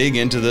 We'll dig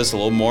into this a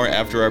little more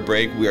after our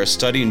break. We are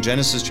studying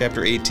Genesis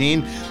chapter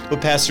 18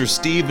 with Pastor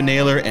Steve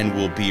Naylor, and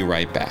we'll be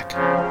right back.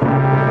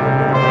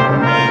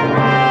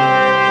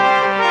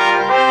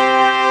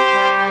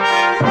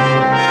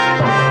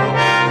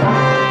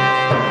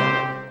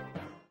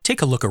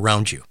 Take a look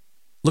around you.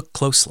 Look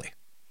closely.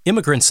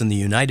 Immigrants in the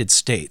United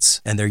States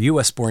and their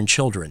U.S.-born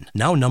children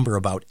now number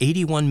about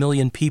 81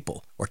 million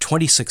people, or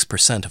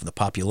 26% of the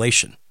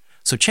population.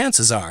 So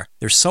chances are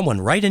there's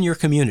someone right in your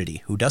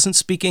community who doesn't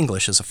speak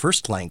English as a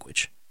first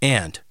language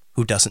and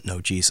who doesn't know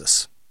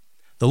Jesus.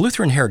 The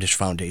Lutheran Heritage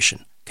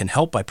Foundation can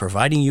help by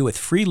providing you with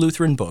free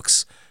Lutheran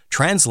books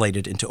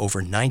translated into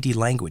over 90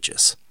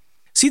 languages.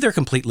 See their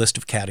complete list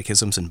of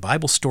catechisms and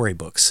Bible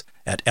storybooks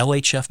at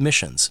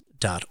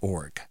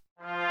lhfmissions.org.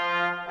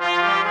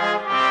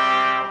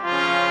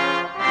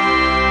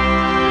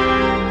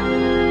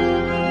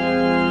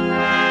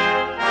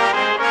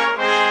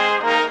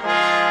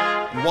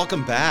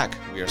 Welcome back.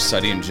 We are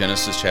studying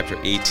Genesis chapter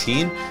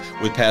 18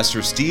 with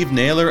Pastor Steve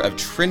Naylor of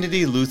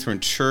Trinity Lutheran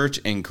Church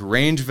in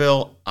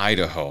Grangeville,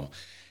 Idaho.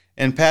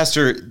 And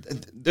Pastor,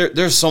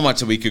 there's so much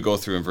that we could go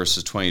through in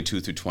verses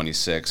 22 through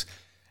 26.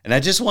 And I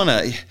just want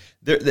to,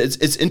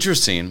 it's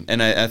interesting,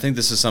 and I think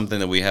this is something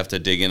that we have to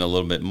dig in a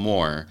little bit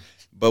more.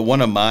 But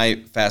one of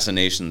my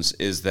fascinations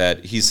is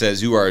that he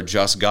says, you are a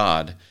just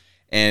God.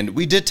 And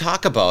we did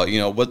talk about,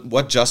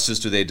 what justice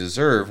do they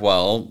deserve?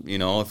 Well,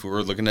 if we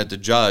were looking at the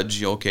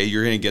judge, okay,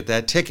 you're going to get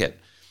that ticket.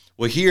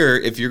 Well, here,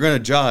 if you're going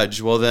to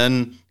judge, well,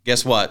 then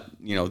guess what?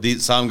 The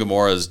Sodom and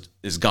Gomorrah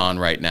is gone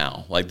right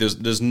now. Like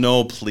there's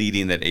no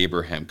pleading that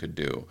Abraham could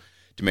do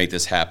to make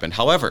this happen.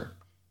 However,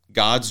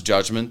 God's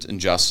judgment and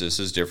justice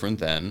is different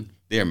than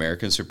the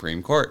American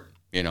Supreme Court.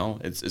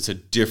 It's a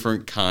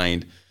different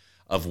kind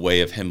of way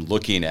of him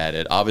looking at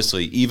it.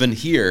 Obviously, even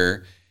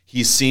here,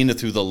 he's seen it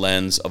through the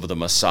lens of the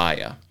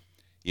Messiah.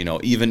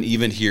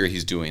 Even here,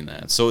 he's doing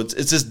that. So it's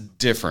just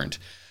different.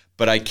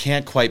 but I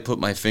can't quite put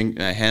my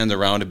hand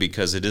around it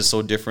because it is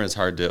so different. It's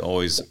hard to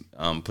always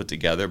put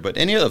together. But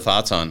any other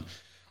thoughts on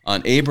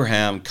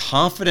Abraham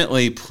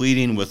confidently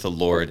pleading with the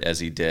Lord as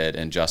he did,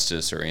 and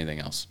justice or anything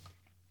else?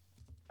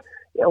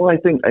 Yeah, well, I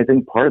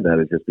think part of that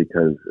is just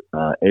because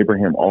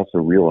Abraham also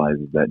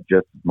realizes that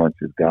just as much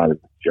as God is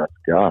a just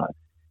God,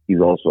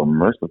 he's also a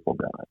merciful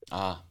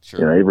God.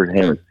 Sure.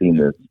 Abraham has seen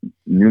this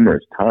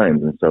numerous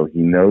times, and so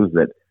he knows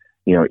that,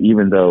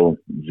 even though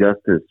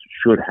justice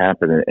should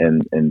happen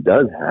and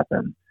does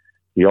happen,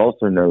 he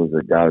also knows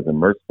that God is a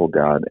merciful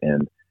God,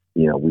 and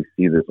we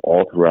see this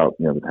all throughout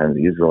the time of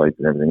the Israelites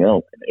and everything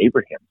else. And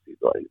Abraham sees,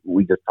 like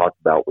we just talked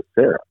about with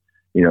Sarah.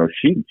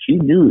 She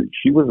knew,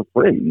 she was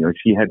afraid.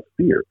 She had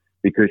fear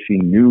because she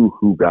knew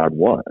who God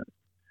was.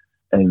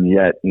 And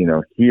yet,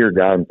 here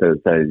God, instead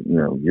of saying,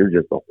 you're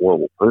just a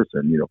horrible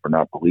person, for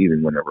not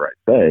believing whenever I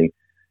say,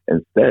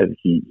 instead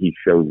he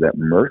shows that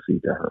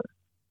mercy to her.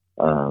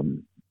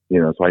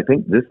 So I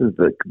think this is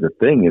the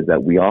thing, is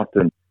that we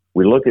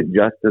look at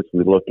justice,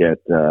 we look at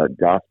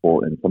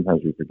gospel, and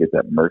sometimes we forget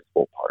that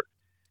merciful part.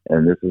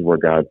 And this is where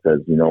God says,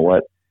 you know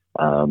what,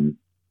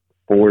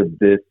 for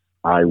this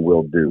I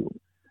will do.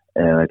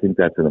 And I think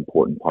that's an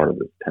important part of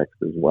this text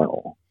as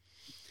well.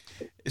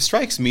 It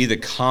strikes me the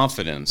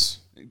confidence.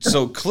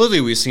 So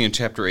clearly we see in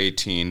chapter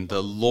 18,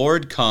 the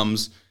Lord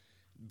comes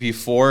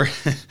before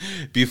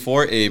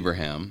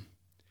Abraham,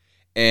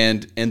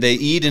 and they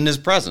eat in his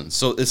presence.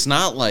 So it's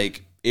not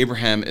like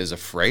Abraham is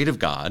afraid of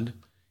God.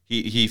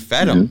 He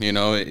fed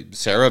him.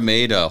 Sarah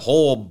made a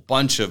whole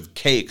bunch of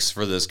cakes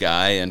for this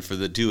guy and for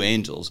the two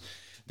angels.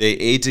 They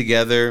ate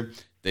together.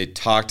 They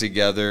talked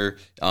together.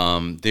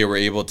 They were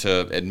able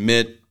to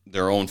admit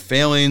their own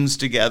failings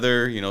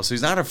together. So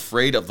he's not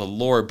afraid of the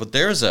Lord. But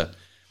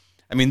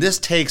this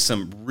takes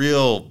some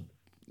real,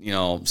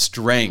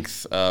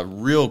 strength,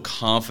 real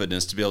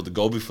confidence to be able to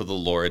go before the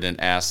Lord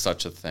and ask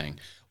such a thing.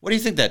 What do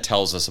you think that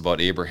tells us about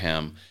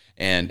Abraham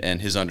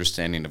and his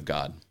understanding of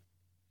God,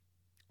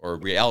 or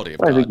reality of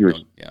God?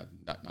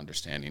 Not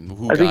understanding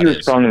who God is. I think he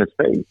was strong in his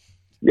faith.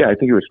 Yeah, I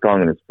think he was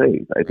strong in his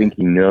faith. I think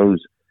he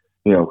knows,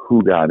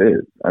 who God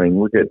is.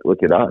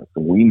 Look at us.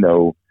 We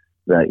know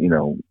that,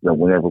 that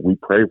whenever we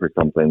pray for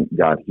something,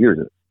 God hears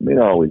us. It may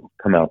not always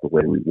come out the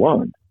way we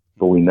want,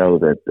 but we know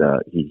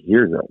that he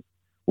hears us.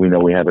 We know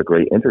we have a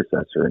great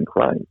intercessor in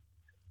Christ.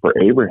 For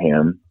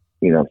Abraham,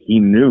 he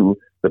knew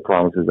the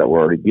promises that were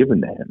already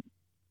given to him.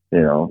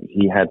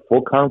 He had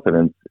full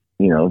confidence,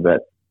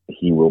 that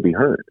he will be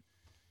heard.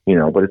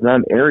 But it's not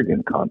an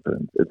arrogant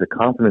confidence. It's a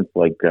confidence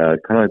like kind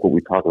of like what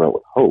we talk about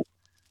with hope.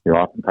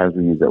 Oftentimes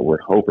we use that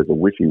word hope as a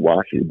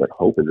wishy-washy, but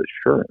hope is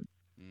assurance.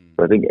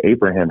 So I think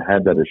Abraham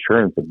had that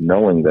assurance of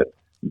knowing that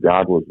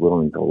God was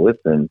willing to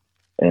listen,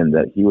 and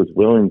that he was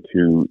willing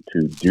to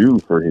do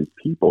for his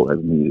people as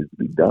needed to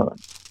be done.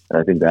 And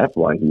I think that's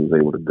why he was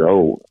able to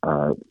go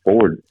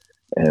forward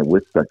and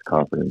with such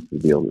confidence to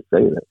be able to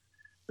say this.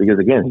 Because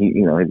again, he,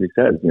 as he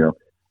says,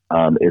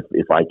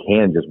 if I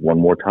can just one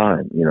more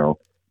time,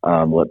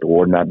 let the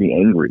Lord not be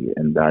angry,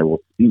 and I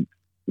will speak.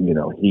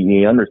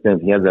 He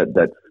understands, he has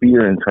that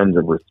fear in terms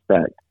of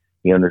respect.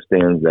 He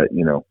understands that,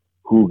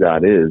 who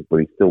God is, but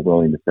he's still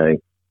willing to say,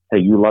 hey,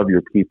 you love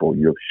your people.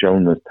 You have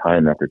shown this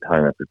time after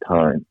time after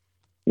time.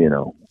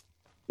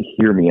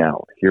 Hear me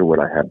out. Hear what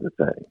I have to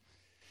say.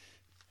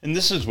 And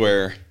this is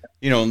where,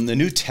 in the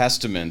New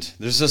Testament,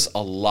 there's just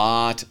a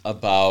lot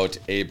about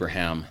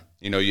Abraham.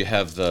 You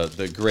have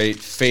the great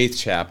faith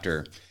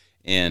chapter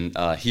in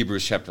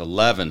Hebrews chapter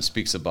 11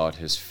 speaks about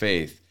his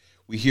faith.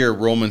 We hear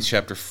Romans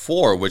chapter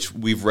 4, which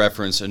we've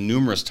referenced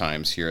numerous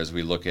times here as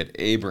we look at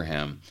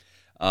Abraham.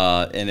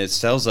 And it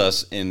tells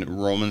us in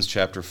Romans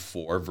chapter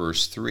 4,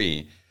 verse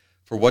 3,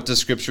 for what does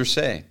Scripture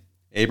say?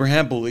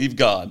 Abraham believed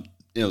God,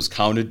 it was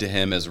counted to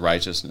him as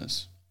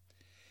righteousness.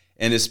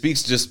 And it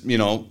speaks just,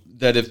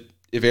 that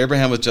if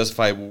Abraham was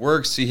justified by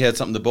works, he had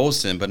something to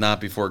boast in, but not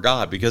before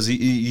God, because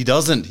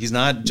he's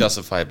not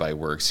justified by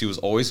works. He was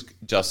always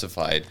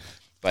justified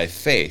by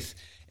faith.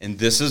 And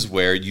this is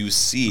where you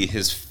see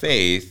his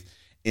faith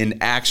in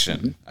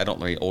action. I don't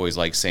really always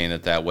like saying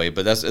it that way,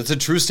 but it's a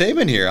true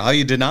statement here. How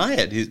you deny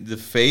it? The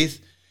faith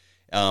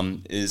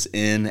is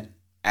in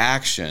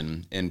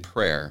action in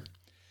prayer.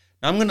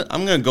 Now I'm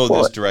gonna go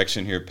this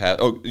direction here, Pat.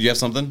 Oh, you have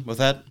something with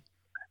that?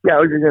 Yeah, I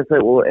was just gonna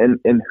say, well,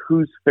 and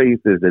whose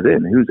faith is it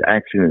in? Whose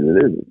action is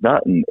it in? It's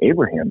not in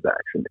Abraham's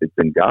action; it's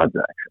in God's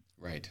action.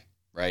 Right.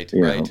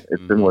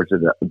 It's similar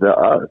to the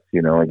us.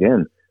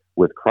 Again,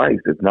 with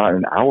Christ, it's not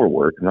in our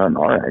work, not in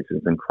our action;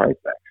 it's in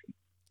Christ's action.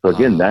 So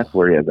again, that's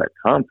where he has that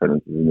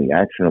confidence, is in the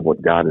action of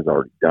what God has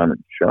already done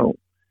and shown.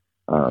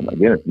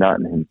 Again, it's not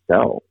in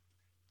himself.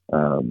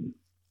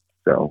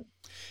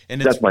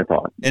 And that's my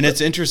thought. And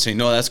it's interesting.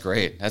 No, that's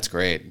great. That's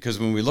great. Because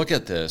when we look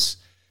at this,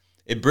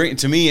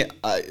 to me,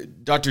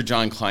 Dr.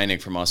 John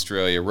Kleinig from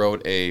Australia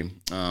wrote a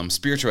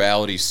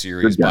spirituality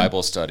series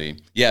Bible study.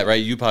 Yeah,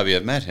 right. You probably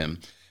have met him.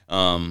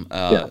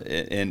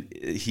 And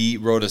he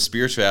wrote a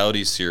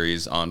spirituality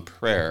series on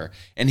prayer.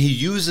 And he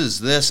uses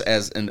this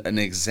as an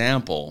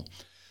example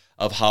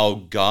of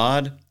how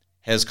God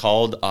has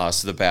called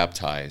us, the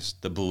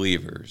baptized, the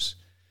believers,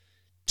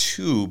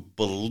 to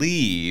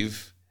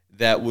believe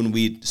that when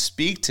we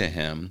speak to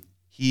him,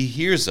 he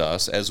hears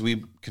us, as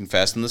we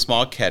confess in the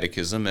small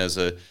catechism, as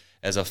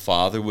a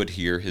father would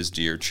hear his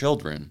dear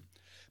children.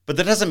 But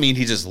that doesn't mean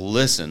he just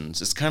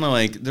listens. It's kind of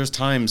like there's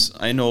times,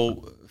 I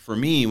know for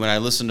me, when I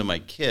listen to my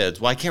kids,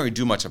 well, I can't really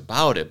do much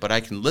about it, but I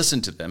can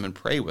listen to them and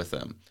pray with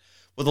them.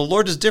 Well, the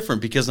Lord is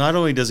different because not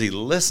only does he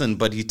listen,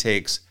 but he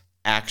takes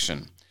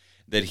action.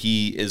 That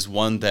he is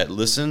one that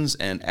listens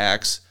and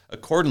acts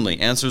accordingly,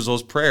 answers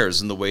those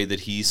prayers in the way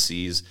that he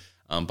sees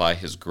by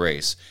his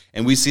grace.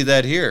 And we see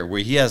that here,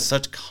 where he has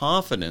such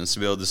confidence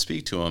to be able to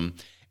speak to him,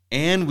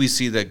 and we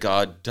see that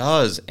God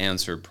does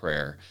answer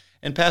prayer.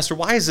 And Pastor,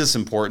 why is this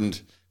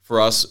important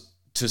for us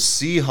to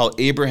see how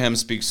Abraham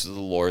speaks to the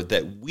Lord,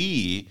 that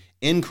we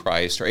in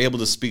Christ are able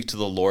to speak to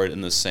the Lord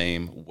in the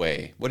same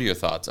way? What are your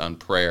thoughts on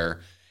prayer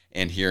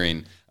and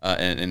hearing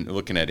and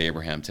looking at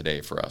Abraham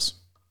today for us?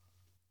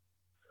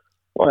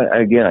 Well,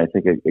 again, I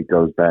think it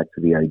goes back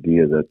to the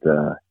idea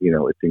that,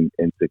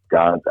 it's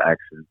God's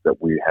actions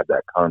that we have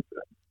that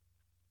confidence.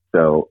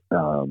 So,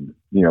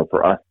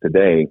 for us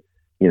today,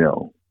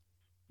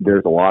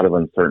 there's a lot of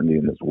uncertainty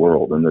in this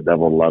world, and the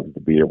devil loves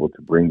to be able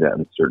to bring that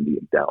uncertainty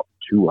and doubt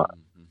to us.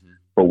 Mm-hmm.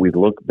 But we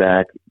look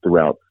back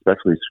throughout,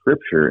 especially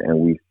Scripture, and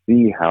we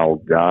see how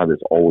God is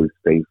always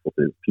faithful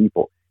to his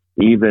people.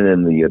 Even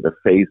in the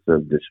face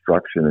of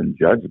destruction and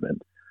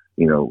judgment,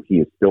 he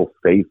is still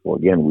faithful.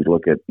 Again, we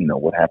look at,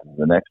 what happens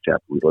in the next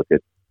chapter. We look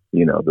at,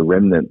 the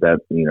remnant that,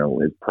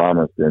 is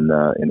promised in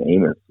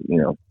Amos.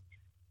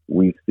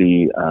 We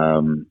see,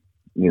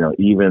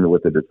 even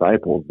with the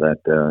disciples that,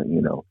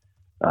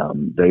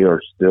 they are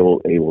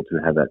still able to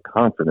have that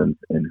confidence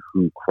in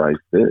who Christ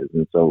is.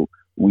 And so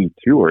we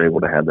too are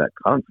able to have that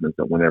confidence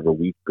that whenever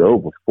we go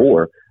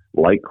before,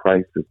 like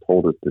Christ has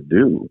told us to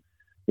do,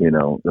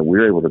 that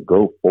we're able to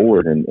go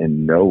forward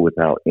and know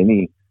without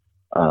any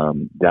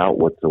doubt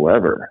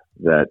whatsoever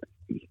that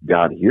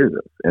God hears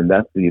us. And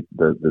that's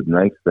the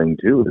nice thing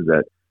too, is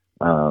that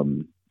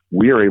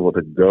we are able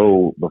to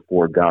go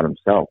before God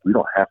himself. We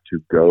don't have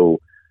to go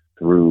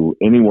through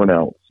anyone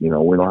else. We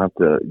don't have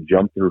to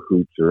jump through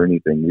hoops or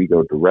anything. We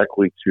go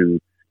directly to,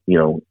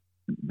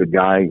 the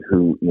guy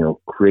who,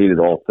 created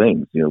all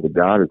things, the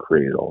God who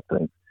created all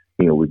things.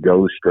 We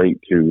go straight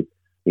to,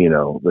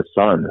 the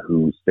Son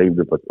who saved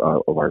us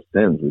of our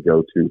sins. We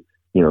go to,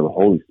 the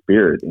Holy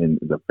Spirit in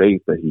the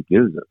faith that he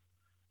gives us.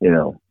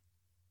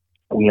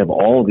 We have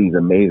all these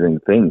amazing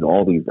things,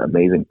 all these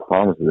amazing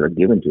promises that are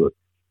given to us,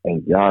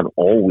 and God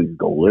always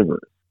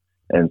delivers.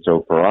 And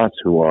so for us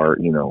who are,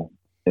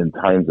 in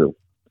times of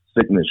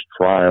sickness,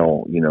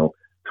 trial,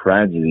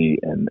 tragedy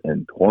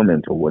and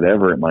torment or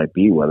whatever it might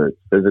be, whether it's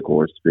physical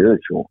or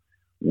spiritual,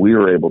 we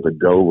are able to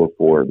go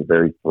before the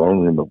very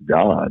throne room of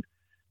God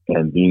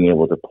and being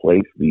able to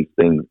place these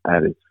things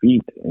at his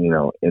feet,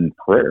 in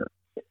prayer.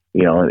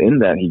 And in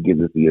that he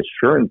gives us the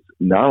assurance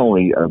not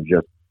only of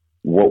just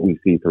what we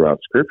see throughout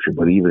Scripture,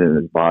 but even in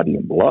his body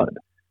and blood.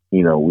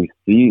 We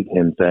see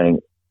him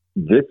saying,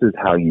 this is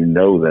how you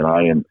know that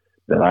I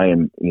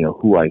am,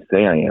 who I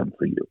say I am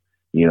for you.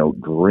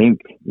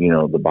 Drink,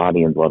 the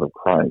body and blood of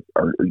Christ,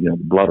 or, the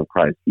blood of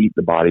Christ, eat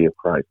the body of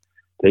Christ,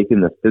 take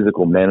in the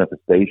physical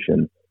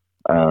manifestation,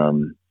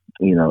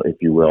 if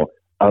you will,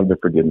 of the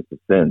forgiveness of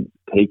sins.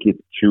 Take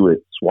it, chew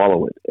it,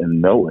 swallow it,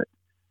 and know it.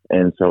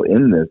 And so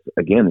in this,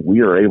 again,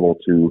 we are able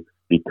to,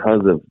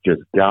 because of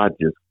just God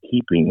just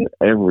keeping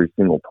every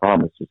single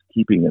promise, just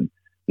keeping in,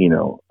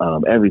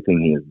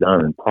 everything he has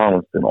done and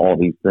promised and all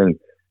these things.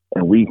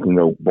 And we can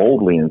go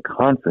boldly and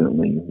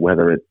confidently,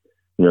 whether it's,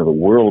 the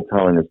world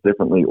telling us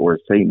differently or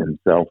Satan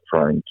himself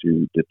trying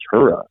to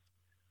deter us.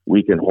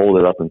 We can hold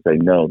it up and say,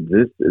 no,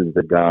 this is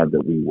the God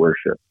that we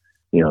worship.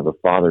 The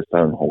Father,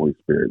 Son, and Holy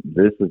Spirit.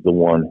 This is the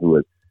one who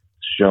has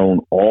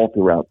shown all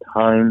throughout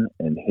time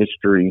and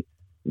history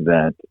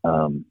that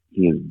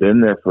he has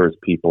been there for his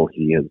people.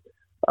 He has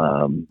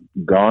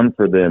gone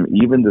for them,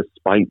 even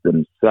despite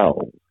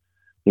themselves.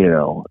 He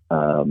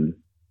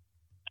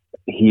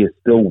is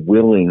still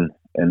willing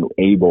and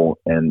able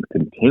and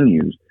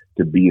continues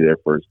to be there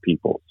for his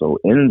people. So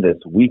in this,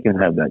 we can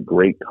have that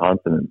great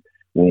confidence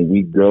when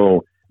we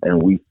go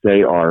and we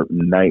say our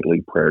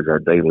nightly prayers, our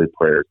daily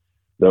prayers,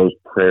 those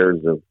prayers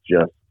of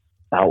just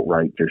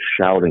outright just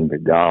shouting to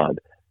God.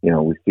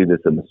 We see this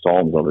in the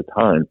Psalms all the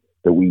time,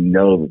 that we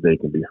know that they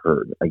can be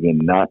heard. Again,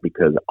 not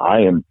because I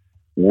am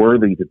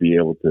worthy to be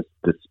able to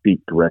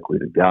speak directly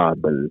to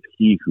God, but it is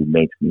he who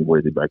makes me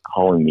worthy by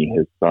calling me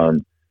his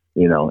son,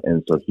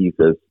 and so he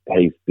says,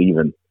 hey,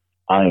 Stephen,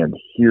 I am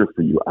here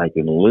for you. I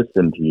can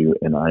listen to you,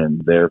 and I am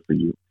there for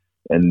you.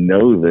 And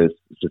know this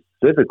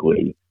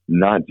specifically,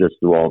 not just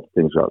through all the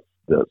things about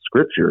the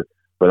Scripture,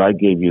 but I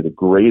gave you the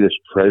greatest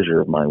treasure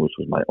of mine, which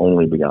was my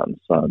only begotten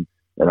Son,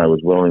 and I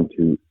was willing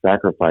to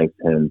sacrifice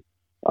him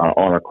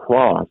on a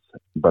cross,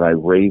 but I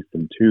raised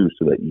him too,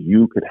 so that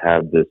you could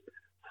have this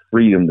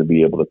freedom to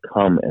be able to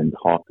come and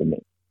talk to me.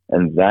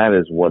 And that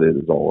is what it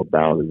is all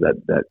about, is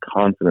that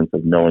confidence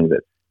of knowing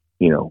that,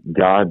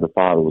 God the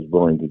Father was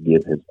willing to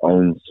give his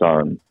own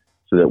Son,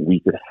 so that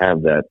we could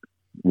have that,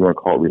 we want to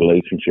call it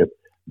relationship,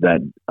 that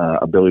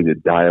ability to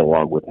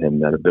dialogue with him,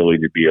 that ability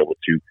to be able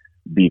to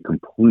be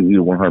completely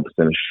 100%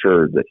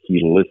 assured that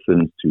he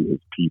listens to his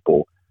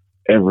people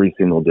every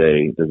single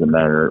day. Doesn't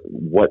matter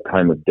what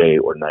time of day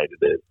or night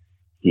it is.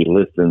 He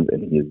listens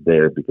and he is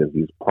there because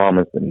he's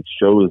promised, and he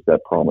shows that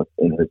promise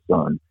in his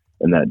son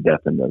and that death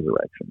and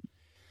resurrection.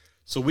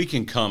 So we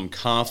can come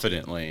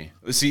confidently.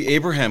 See,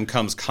 Abraham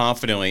comes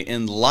confidently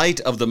in light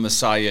of the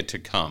Messiah to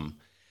come.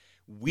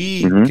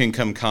 We can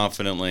come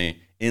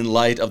confidently in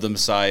light of the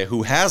Messiah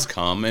who has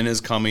come and is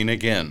coming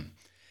again.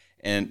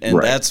 And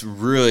right. That's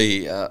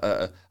really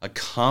a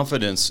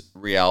confidence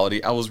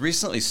reality. I was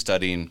recently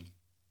studying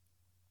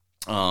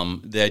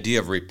the idea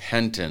of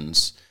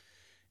repentance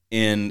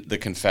in the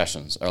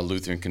confessions, our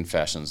Lutheran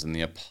confessions, and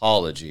the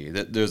apology.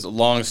 There's a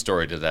long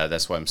story to that.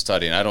 That's why I'm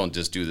studying. I don't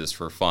just do this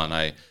for fun.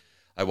 I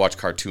watch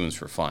cartoons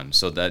for fun,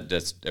 so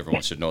that's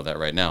everyone should know that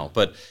right now.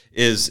 But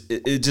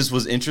it just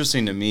was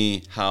interesting to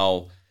me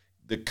how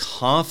the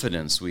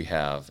confidence we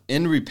have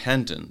in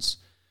repentance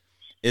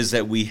is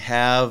that we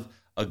have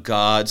a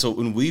God. So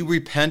when we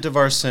repent of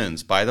our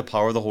sins by the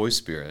power of the Holy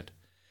Spirit,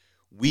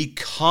 we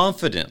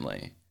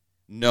confidently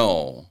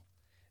know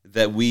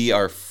that we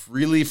are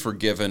freely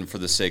forgiven for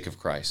the sake of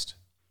Christ.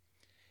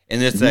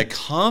 And it's that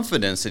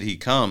confidence that he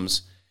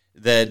comes,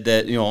 that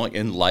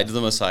in light of the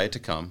Messiah to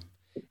come,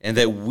 and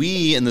that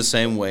we, in the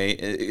same way,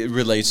 it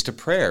relates to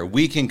prayer.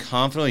 We can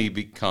confidently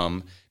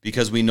become,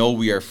 because we know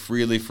we are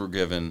freely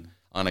forgiven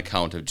on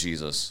account of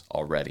Jesus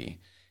already.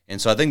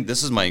 And so I think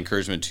this is my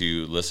encouragement to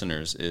you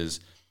listeners, is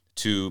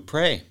to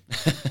pray,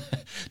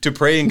 to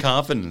pray in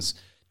confidence,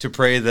 to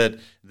pray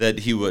that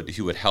he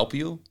would help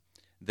you,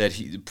 that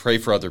he pray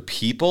for other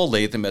people,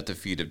 lay them at the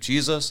feet of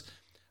Jesus.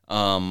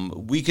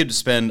 We could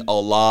spend a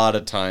lot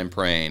of time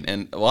praying.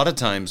 And a lot of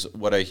times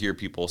what I hear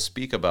people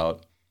speak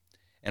about,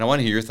 and I want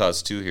to hear your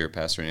thoughts too here,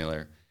 Pastor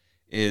Naylor,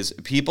 is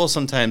people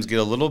sometimes get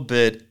a little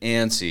bit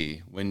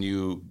antsy when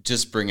you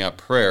just bring up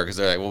prayer, because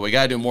they're like, well, we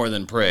got to do more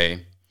than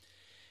pray.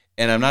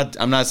 And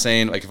I'm not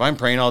saying, like, if I'm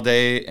praying all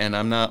day and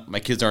my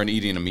kids aren't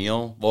eating a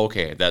meal, well,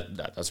 okay,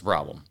 that's a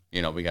problem.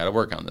 We got to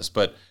work on this.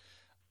 But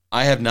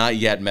I have not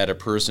yet met a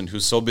person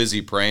who's so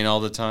busy praying all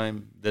the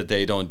time that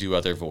they don't do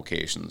other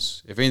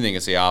vocations. If anything,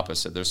 it's the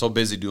opposite. They're so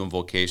busy doing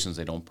vocations,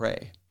 they don't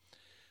pray.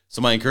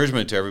 So my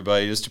encouragement to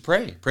everybody is to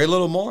pray. Pray a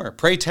little more.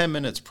 Pray 10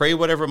 minutes. Pray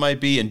whatever it might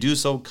be, and do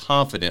so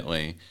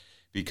confidently,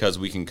 because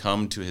we can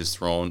come to his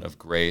throne of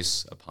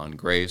grace upon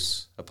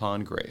grace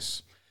upon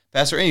grace.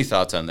 Pastor, any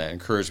thoughts on that?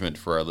 Encouragement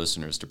for our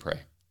listeners to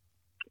pray.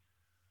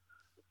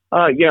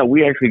 Yeah,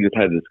 we actually just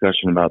had a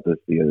discussion about this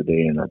the other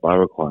day in our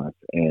Bible class,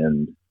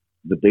 and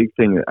the big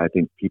thing that I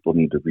think people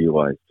need to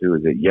realize too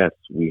is that, yes,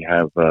 we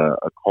have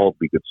a call to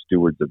be good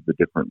stewards of the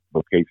different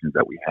vocations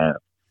that we have.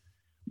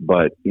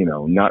 But,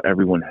 not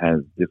everyone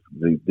has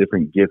the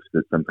different gifts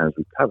that sometimes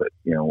we covet.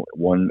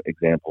 One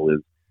example is,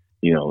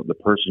 the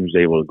person who's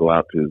able to go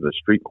out to the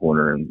street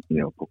corner and,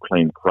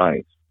 proclaim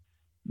Christ.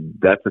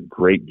 That's a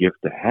great gift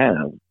to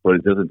have, but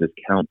it doesn't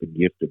discount the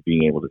gift of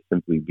being able to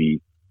simply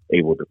be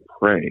able to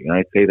pray. And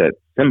I say that's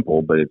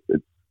simple, but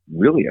it's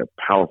really a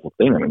powerful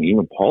thing. I mean,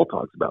 even Paul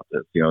talks about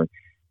this.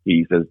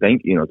 He says,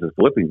 to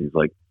Philippians, he's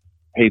like,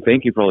 hey,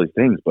 thank you for all these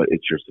things, but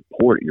it's your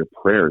support, your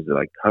prayers that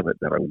I covet,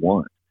 that I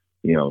want.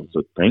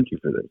 So thank you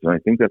for this. And I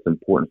think that's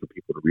important for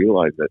people to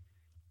realize that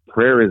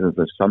prayer isn't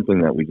just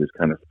something that we just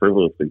kind of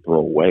frivolously throw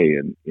away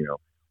and,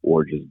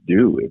 or just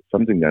do. It's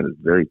something that is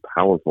very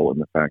powerful in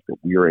the fact that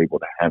we are able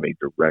to have a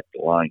direct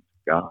line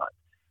to God.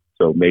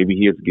 So maybe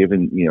he has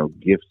given,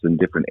 gifts in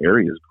different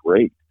areas,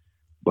 great.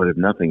 But if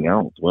nothing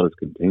else, let us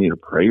continue to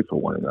pray for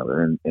one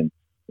another and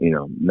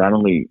not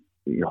only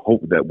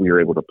hope that we are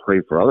able to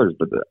pray for others,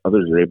 but that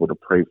others are able to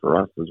pray for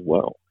us as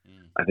well.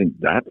 I think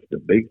that's the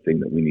big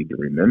thing that we need to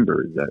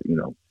remember, is that,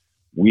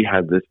 we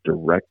have this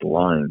direct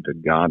line to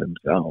God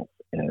himself,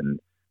 and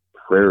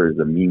prayer is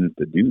a means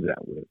to do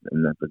that with.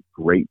 And that's a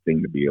great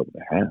thing to be able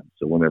to have.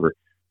 So whenever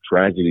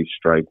tragedy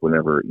strikes,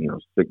 whenever,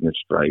 sickness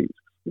strikes,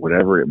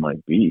 whatever it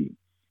might be,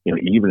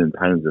 even in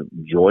times of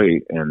joy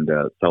and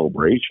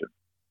celebration,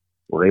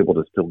 we're able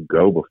to still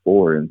go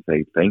before and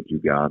say, thank you,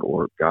 God,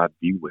 or God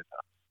be with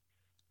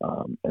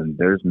us. And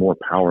there's more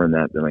power in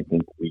that than I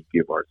think we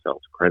give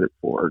ourselves credit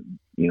for,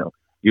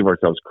 give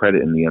ourselves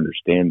credit in the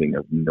understanding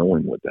of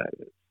knowing what that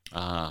is.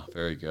 Ah,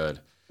 very good.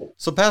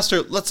 So,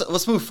 Pastor,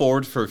 let's move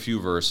forward for a few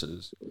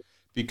verses,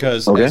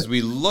 because as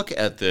we look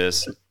at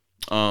this,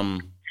 I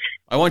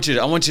want you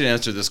to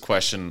answer this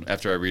question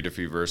after I read a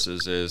few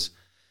verses. Is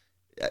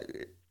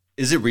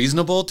it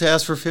reasonable to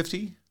ask for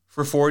 50,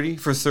 for 40,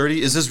 for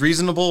 30? Is this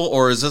reasonable,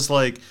 or is this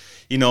like,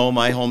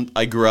 my home?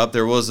 I grew up.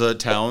 There was a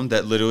town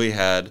that literally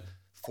had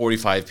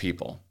 45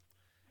 people.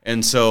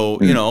 And so,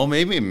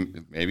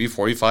 maybe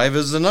 45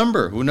 is the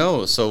number. Who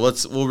knows? So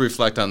we'll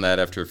reflect on that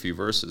after a few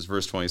verses.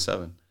 Verse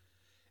 27.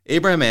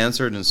 Abraham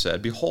answered and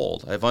said,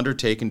 behold, I have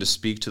undertaken to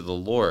speak to the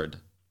Lord,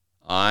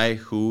 I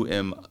who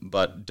am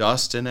but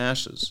dust and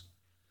ashes.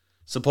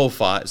 Suppose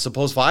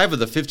 5 of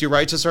the 50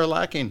 righteous are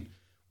lacking.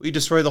 We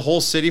destroy the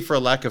whole city for a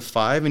lack of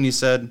 5. And he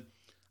said,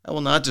 I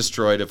will not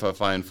destroy it if I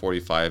find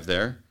 45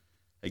 there.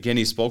 Again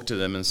he spoke to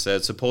them and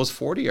said, Suppose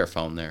 40 are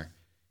found there.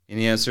 And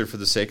he answered, For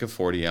the sake of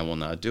 40, I will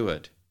not do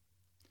it.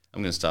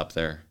 I'm going to stop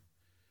there.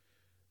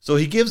 So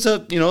he gives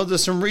up,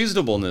 there's some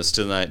reasonableness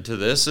to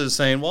this, is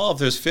saying, well, if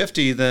there's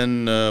 50,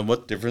 then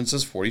what difference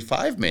does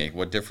 45 make?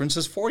 What difference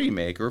does 40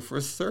 make, or for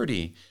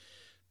 30?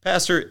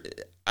 Pastor,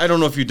 I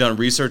don't know if you've done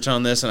research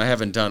on this, and I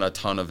haven't done a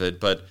ton of it,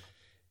 but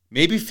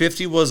maybe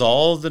 50 was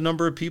all the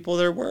number of people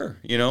there were,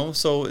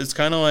 So it's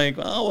kind of like,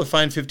 oh, we'll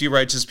find 50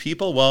 righteous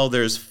people. Well,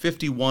 there's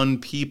 51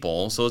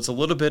 people, so it's a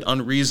little bit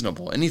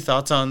unreasonable. Any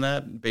thoughts on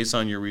that based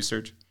on your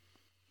research?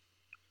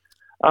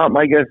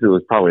 My guess it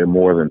was probably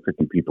more than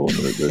 50 people in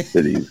the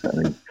cities. I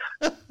mean,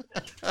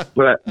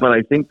 but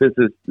I think this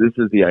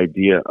is the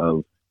idea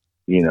of,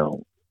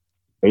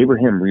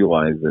 Abraham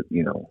realized that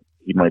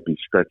he might be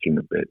stretching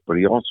a bit, but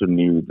he also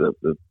knew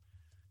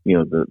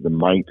the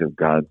might of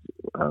God's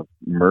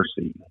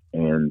mercy,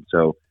 and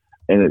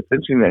it's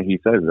interesting that he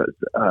says that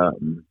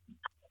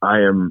I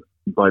am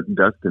but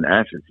dust and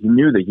ashes. He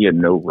knew that he had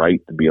no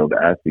right to be able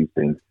to ask these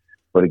things,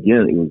 but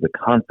again, it was the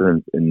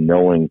confidence in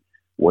knowing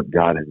what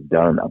God has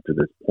done up to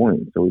this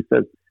point. So he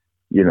says,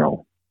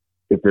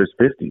 if there's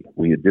 50,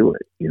 will you do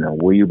it?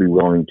 Will you be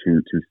willing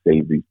to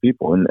save these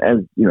people? And as,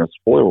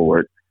 spoiler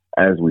alert,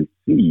 as we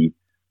see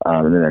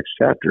in the next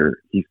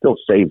chapter, he still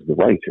saves the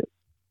righteous.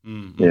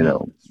 Mm-hmm.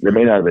 There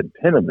may not have been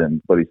 10 of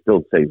them, but he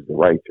still saves the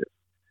righteous.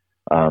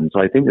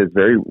 So I think it's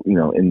very, in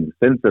the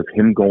sense of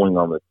him going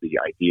on with the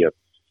idea of,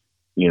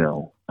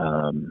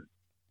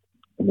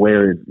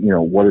 where is,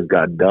 what has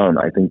God done?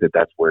 I think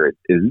that's where it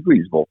is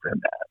reasonable for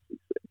him to ask these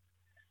things.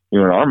 In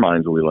our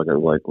minds, we look at it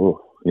like,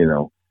 oh,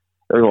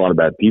 there's a lot of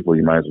bad people.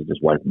 You might as well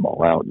just wipe them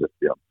all out, just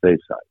be on the safe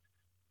side,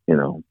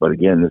 But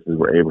again, this is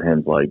where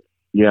Abraham's like,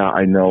 yeah,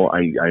 I know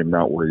I'm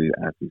not worthy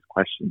to ask these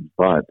questions,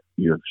 but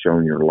you have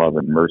shown your love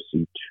and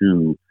mercy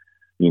to,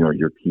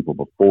 your people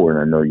before, and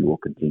I know you will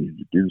continue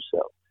to do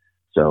so.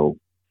 So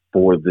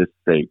for this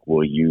sake,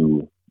 will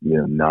you,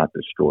 not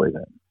destroy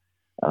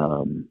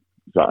them?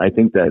 So I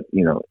think that,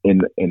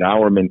 in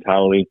our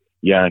mentality,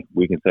 yeah,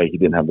 we can say he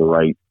didn't have the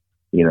right,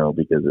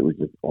 because it was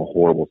just a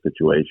horrible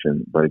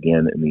situation. But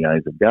again, in the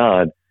eyes of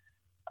God,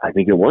 I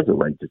think it was a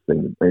righteous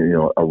thing,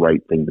 a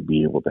right thing to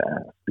be able to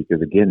ask,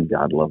 because again,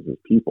 God loves his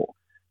people.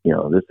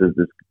 This is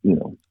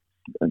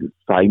a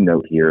side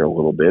note here a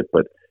little bit,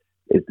 but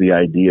it's the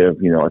idea of,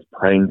 us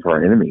praying for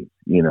our enemies.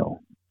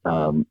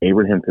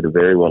 Abraham could have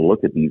very well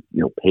looked at these,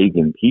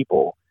 pagan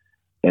people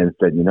and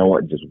said, you know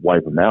what, just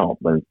wipe them out.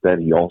 But instead,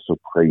 he also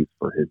prays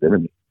for his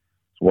enemies.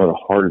 It's one of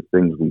the hardest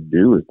things we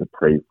do is to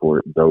pray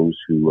for those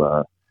who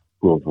have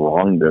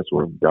wronged us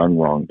or have done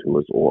wrong to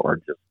us or are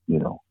just,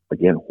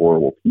 again,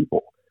 horrible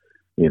people.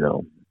 We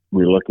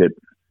look at,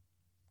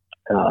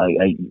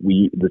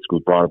 this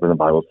was brought up in the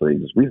Bible study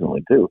just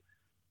recently too.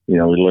 We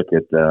look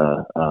at,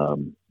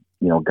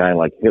 a guy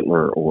like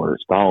Hitler or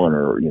Stalin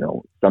or,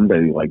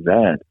 somebody like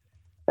that.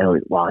 And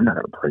I'm not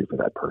going to pray for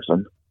that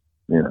person.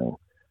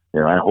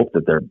 I hope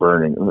that they're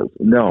burning.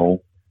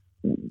 No,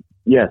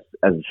 yes,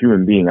 as a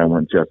human being, I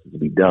want justice to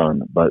be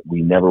done, but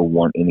we never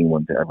want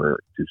anyone to ever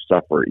to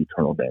suffer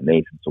eternal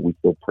damnation. So we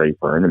still pray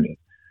for our enemies,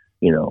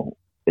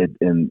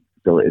 and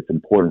so it's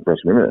important for us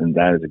to remember, and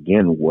that is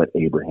again what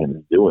Abraham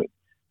is doing.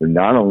 And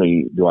not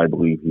only do I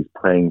believe he's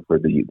praying for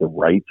the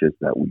righteous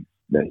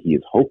that he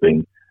is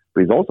hoping,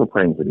 but he's also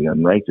praying for the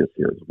unrighteous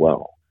here as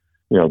well.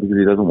 Because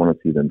he doesn't want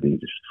to see them be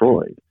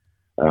destroyed.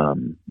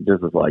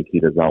 Just as like he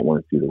does not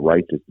want to see the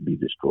righteous to be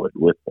destroyed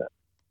with them.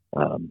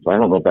 So I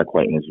don't know if that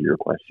quite answers your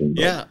question.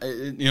 But. Yeah,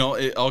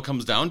 it all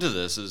comes down to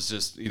this is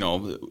just,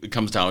 it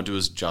comes down to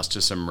his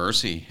justice and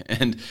mercy.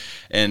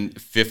 And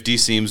 50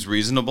 seems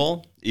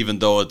reasonable, even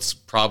though it's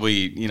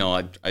probably,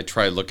 I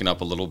tried looking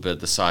up a little bit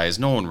the size.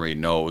 No one really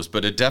knows,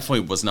 but it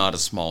definitely was not a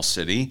small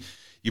city.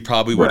 You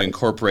probably would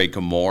incorporate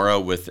Gomorrah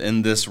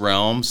within this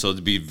realm, so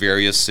there'd be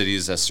various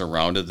cities that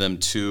surrounded them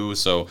too.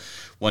 So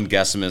one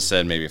guesstimate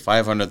said maybe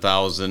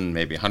 500,000,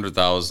 maybe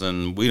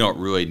 100,000. We don't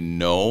really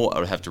know. I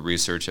would have to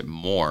research it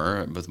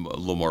more with a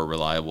little more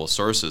reliable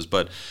sources.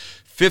 But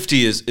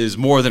 50 is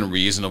more than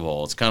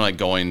reasonable. It's kind of like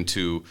going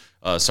to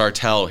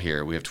Sartell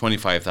here. We have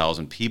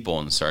 25,000 people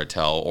in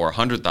Sartell or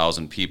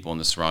 100,000 people in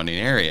the surrounding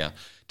area.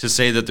 To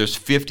say that there's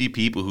 50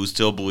 people who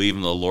still believe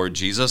in the Lord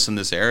Jesus in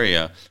this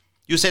area,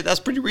 you say that's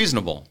pretty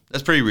reasonable.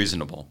 That's pretty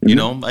reasonable.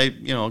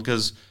 Mm-hmm.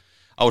 Because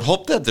I would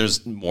hope that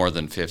there's more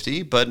than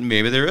 50, but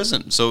maybe there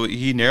isn't. So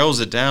he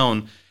narrows it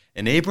down,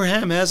 and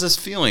Abraham has this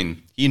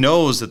feeling. He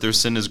knows that their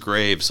sin is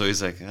grave, so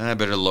he's like, I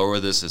better lower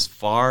this as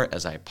far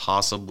as I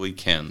possibly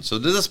can. So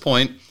to this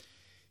point,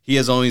 he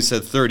has only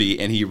said 30,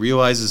 and he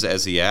realizes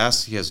as he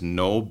asks, he has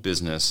no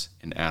business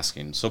in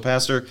asking. So,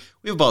 Pastor,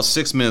 we have about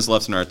 6 minutes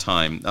left in our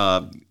time.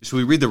 Should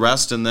we read the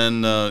rest and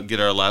then get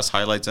our last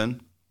highlights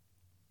in?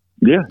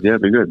 Yeah,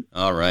 it'd be good.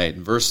 All right,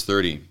 verse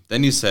 30.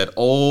 Then he said,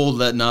 Oh,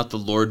 let not the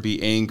Lord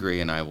be angry,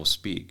 and I will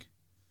speak.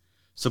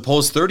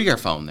 Suppose 30 are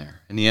found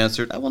there. And he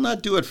answered, I will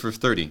not do it for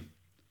 30.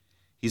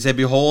 He said,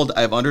 Behold,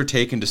 I have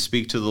undertaken to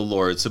speak to the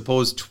Lord.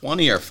 Suppose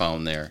 20 are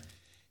found there.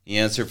 He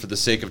answered, For the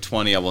sake of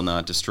 20, I will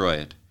not destroy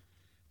it.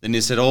 Then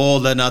he said, "Oh,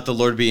 let not the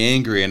Lord be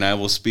angry, and I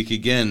will speak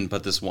again,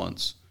 but this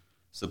once.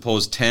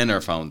 Suppose 10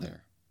 are found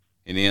there."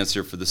 And he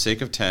answered, "For the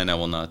sake of 10, I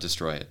will not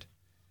destroy it."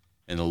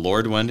 And the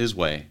Lord went his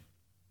way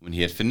when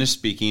he had finished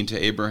speaking to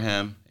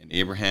Abraham, and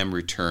Abraham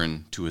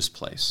returned to his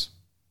place.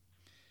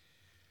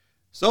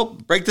 So,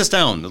 break this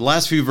down, the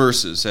last few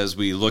verses, as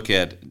we look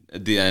at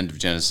the end of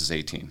Genesis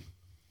 18.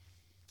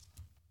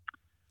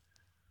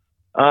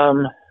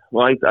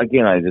 Well, I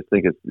just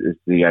think it's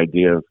the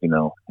idea of,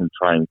 him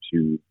trying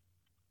to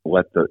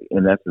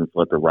in essence,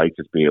 let the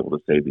righteous be able to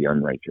save the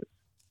unrighteous.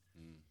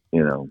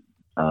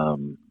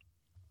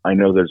 I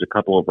know there's a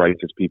couple of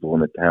righteous people in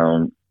the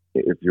town.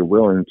 If you're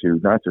willing to,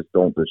 not just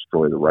don't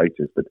destroy the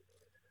righteous, but,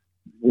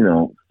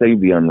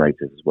 save the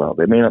unrighteous as well.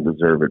 They may not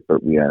deserve it,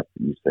 but we ask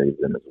that you save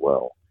them as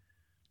well.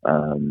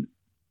 And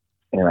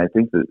I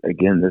think that,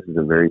 again, this is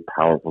a very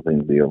powerful thing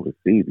to be able to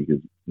see,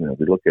 because,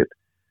 we look at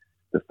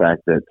the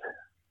fact that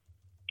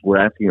we're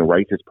asking a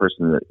righteous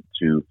person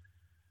to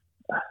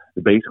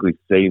basically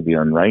save the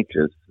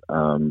unrighteous,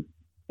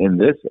 in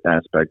this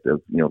aspect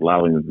of,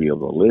 allowing them to be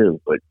able to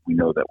live. But we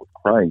know that with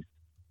Christ,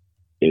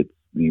 it's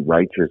the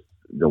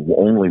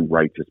only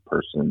righteous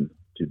person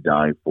to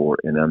die for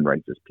an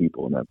unrighteous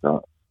people, and that's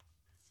us.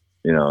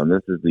 And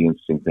this is the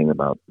interesting thing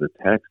about the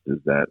text,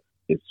 is that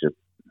it's just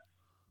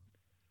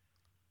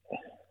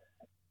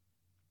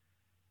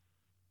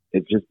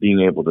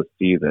being able to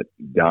see that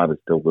God is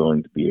still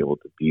willing to be able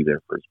to be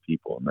there for his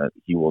people, and that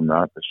he will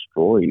not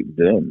destroy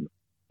them.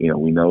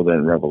 We know that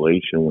in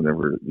Revelation,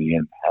 whenever the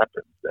end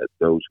happens, that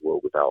those who are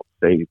without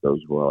faith,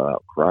 those who are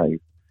without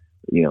Christ,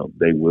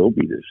 they will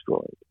be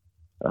destroyed.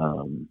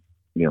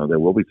 There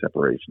will be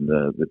separation.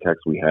 The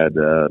text we had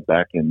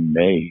back in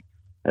May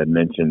had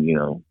mentioned,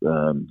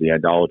 the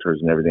idolaters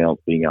and everything else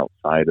being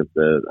outside of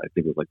I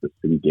think it was like the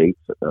city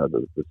gates,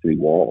 the city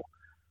wall,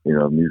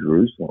 of New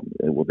Jerusalem.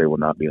 They will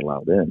not be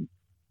allowed in.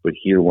 But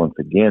here, once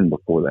again,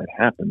 before that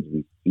happens,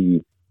 we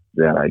see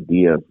that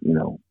idea of,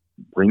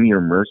 bring your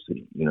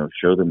mercy,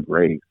 show them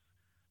grace,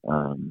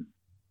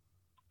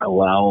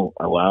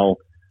 allow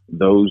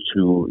those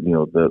who,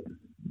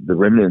 the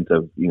remnant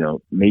of,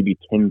 maybe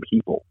 10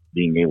 people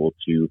being able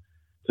to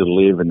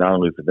live, and not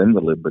only for them to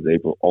live, but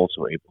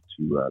also able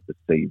to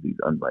save these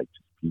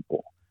unrighteous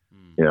people.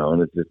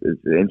 And it's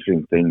an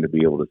interesting thing to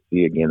be able to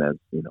see, again, as,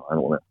 I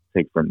don't want to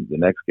take from the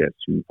next guest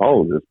who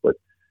follows this, but,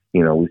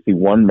 we see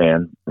one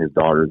man, his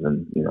daughters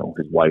and,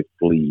 his wife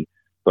flee.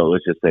 So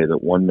let's just say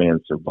that one man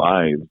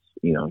survives,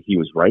 he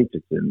was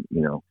righteous, and,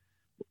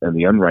 and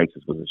the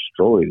unrighteous was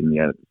destroyed. And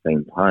yet at the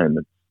same time,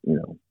 it's,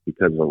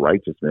 because of a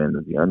righteous man,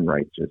 that the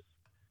unrighteous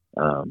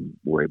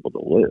were able to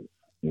live,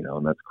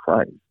 and that's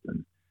Christ.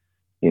 And,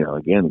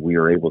 again, we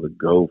are able to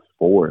go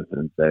forth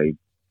and say,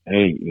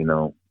 hey,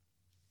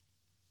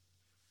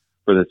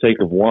 for the sake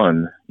of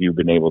one, you've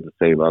been able to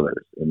save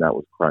others. And that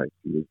was Christ.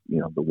 He was,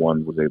 the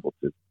one was able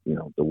to,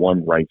 the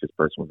one righteous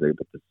person was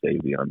able to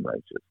save the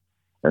unrighteous.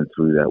 And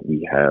through that,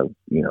 we have,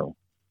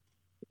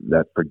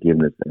 that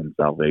forgiveness and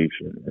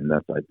salvation. And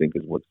that's, I think,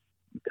 is what's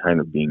kind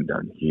of being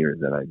done here,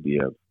 that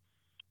idea of,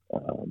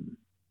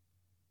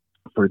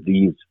 for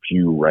these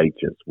few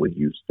righteous, would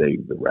you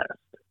save the rest?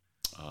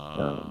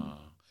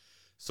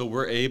 So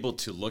we're able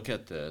to look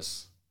at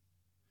this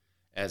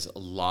as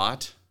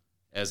Lot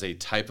as a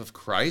type of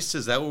Christ.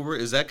 Is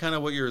that kind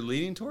of what you're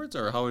leaning towards,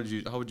 or how would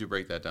you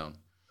break that down?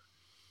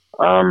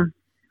 I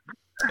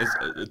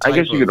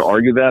guess you could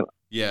argue that.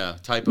 Yeah,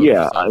 type of.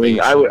 Yeah,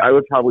 salvation. I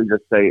would probably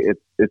just say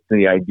it's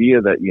the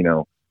idea that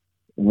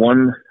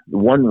one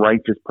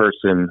righteous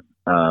person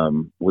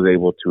was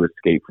able to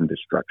escape from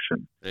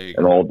destruction,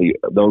 and all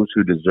those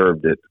who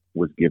deserved it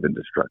was given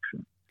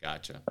destruction.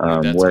 Gotcha.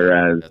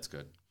 That's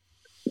good.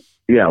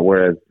 Yeah,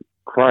 whereas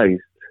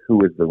Christ,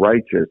 who is the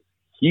righteous,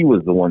 he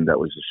was the one that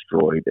was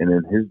destroyed, and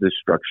in his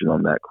destruction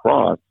on that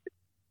cross,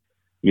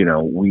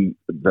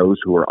 those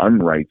who are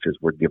unrighteous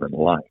were given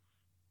life.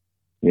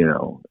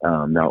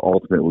 Now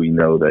ultimately we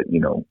know that,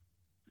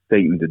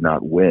 Satan did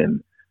not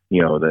win,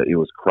 that it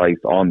was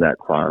Christ on that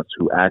cross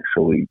who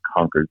actually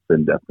conquered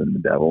sin, death, and the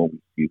devil. We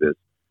see this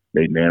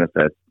made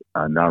manifest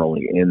not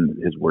only in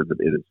his word that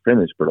it is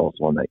finished, but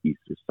also on that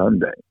Easter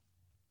Sunday.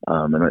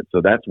 And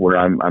so that's where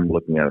I'm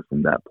looking at it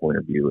from that point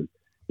of view.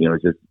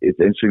 It's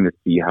interesting to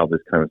see how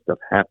this kind of stuff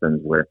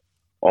happens, where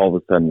all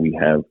of a sudden we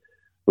have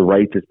the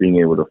righteous being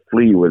able to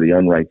flee, where the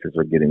unrighteous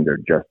are getting their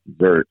just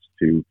deserts.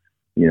 To,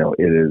 it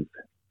is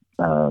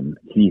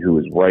he who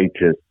is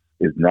righteous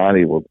is not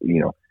able,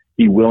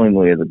 he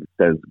willingly, as it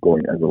says,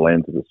 going as a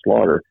lamb to the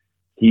slaughter,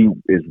 he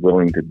is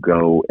willing to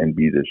go and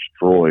be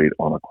destroyed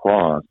on a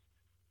cross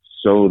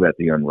so that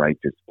the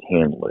unrighteous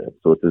can live.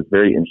 So it's this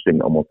very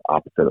interesting, almost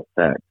opposite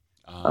effect.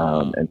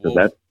 And so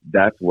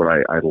that's what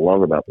I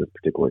love about this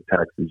particular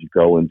text, is you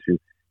go into,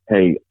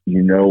 hey, we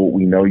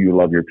know you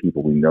love your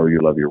people. We know you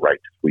love your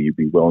righteous. Will you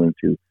be willing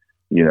to,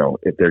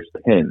 if there's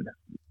 10,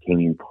 can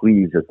you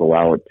please just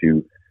allow it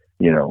to,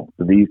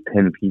 for these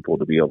 10 people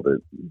to be able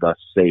to thus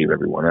save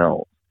everyone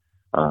else?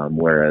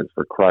 Whereas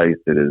for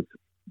Christ, it is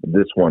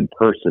this one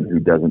person who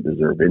doesn't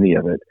deserve any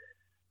of it,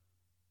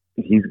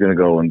 he's going to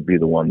go and be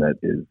the one that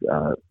is,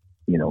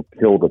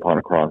 killed upon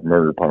a cross,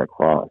 murdered upon a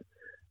cross,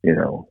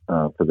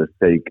 for the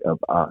sake of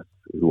us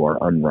who are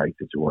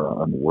unrighteous, who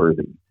are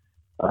unworthy.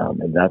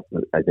 And that's,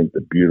 I think,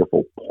 the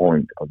beautiful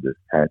point of this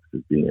text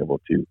is being able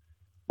to,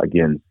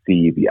 again,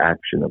 see the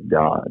action of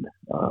God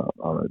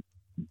on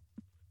a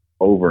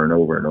over and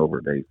over and over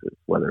basis,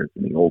 whether it's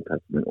in the Old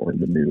Testament or in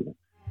the New.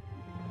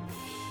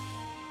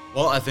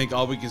 Well, I think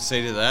all we can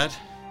say to that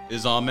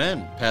is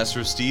amen.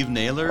 Pastor Steve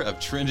Naylor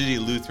of Trinity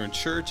Lutheran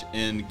Church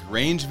in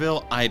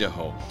Grangeville,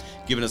 Idaho,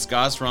 giving us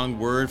God's strong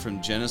word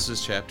from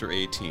Genesis chapter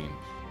 18.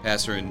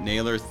 Pastor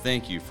Naylor,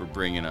 thank you for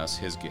bringing us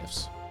his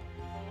gifts.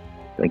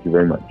 Thank you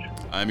very much.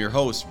 I'm your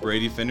host,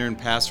 Brady Finner,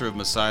 pastor of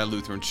Messiah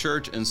Lutheran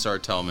Church in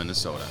Sartell,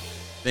 Minnesota.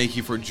 Thank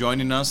you for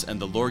joining us, and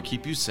the Lord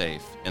keep you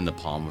safe in the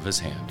palm of his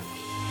hand.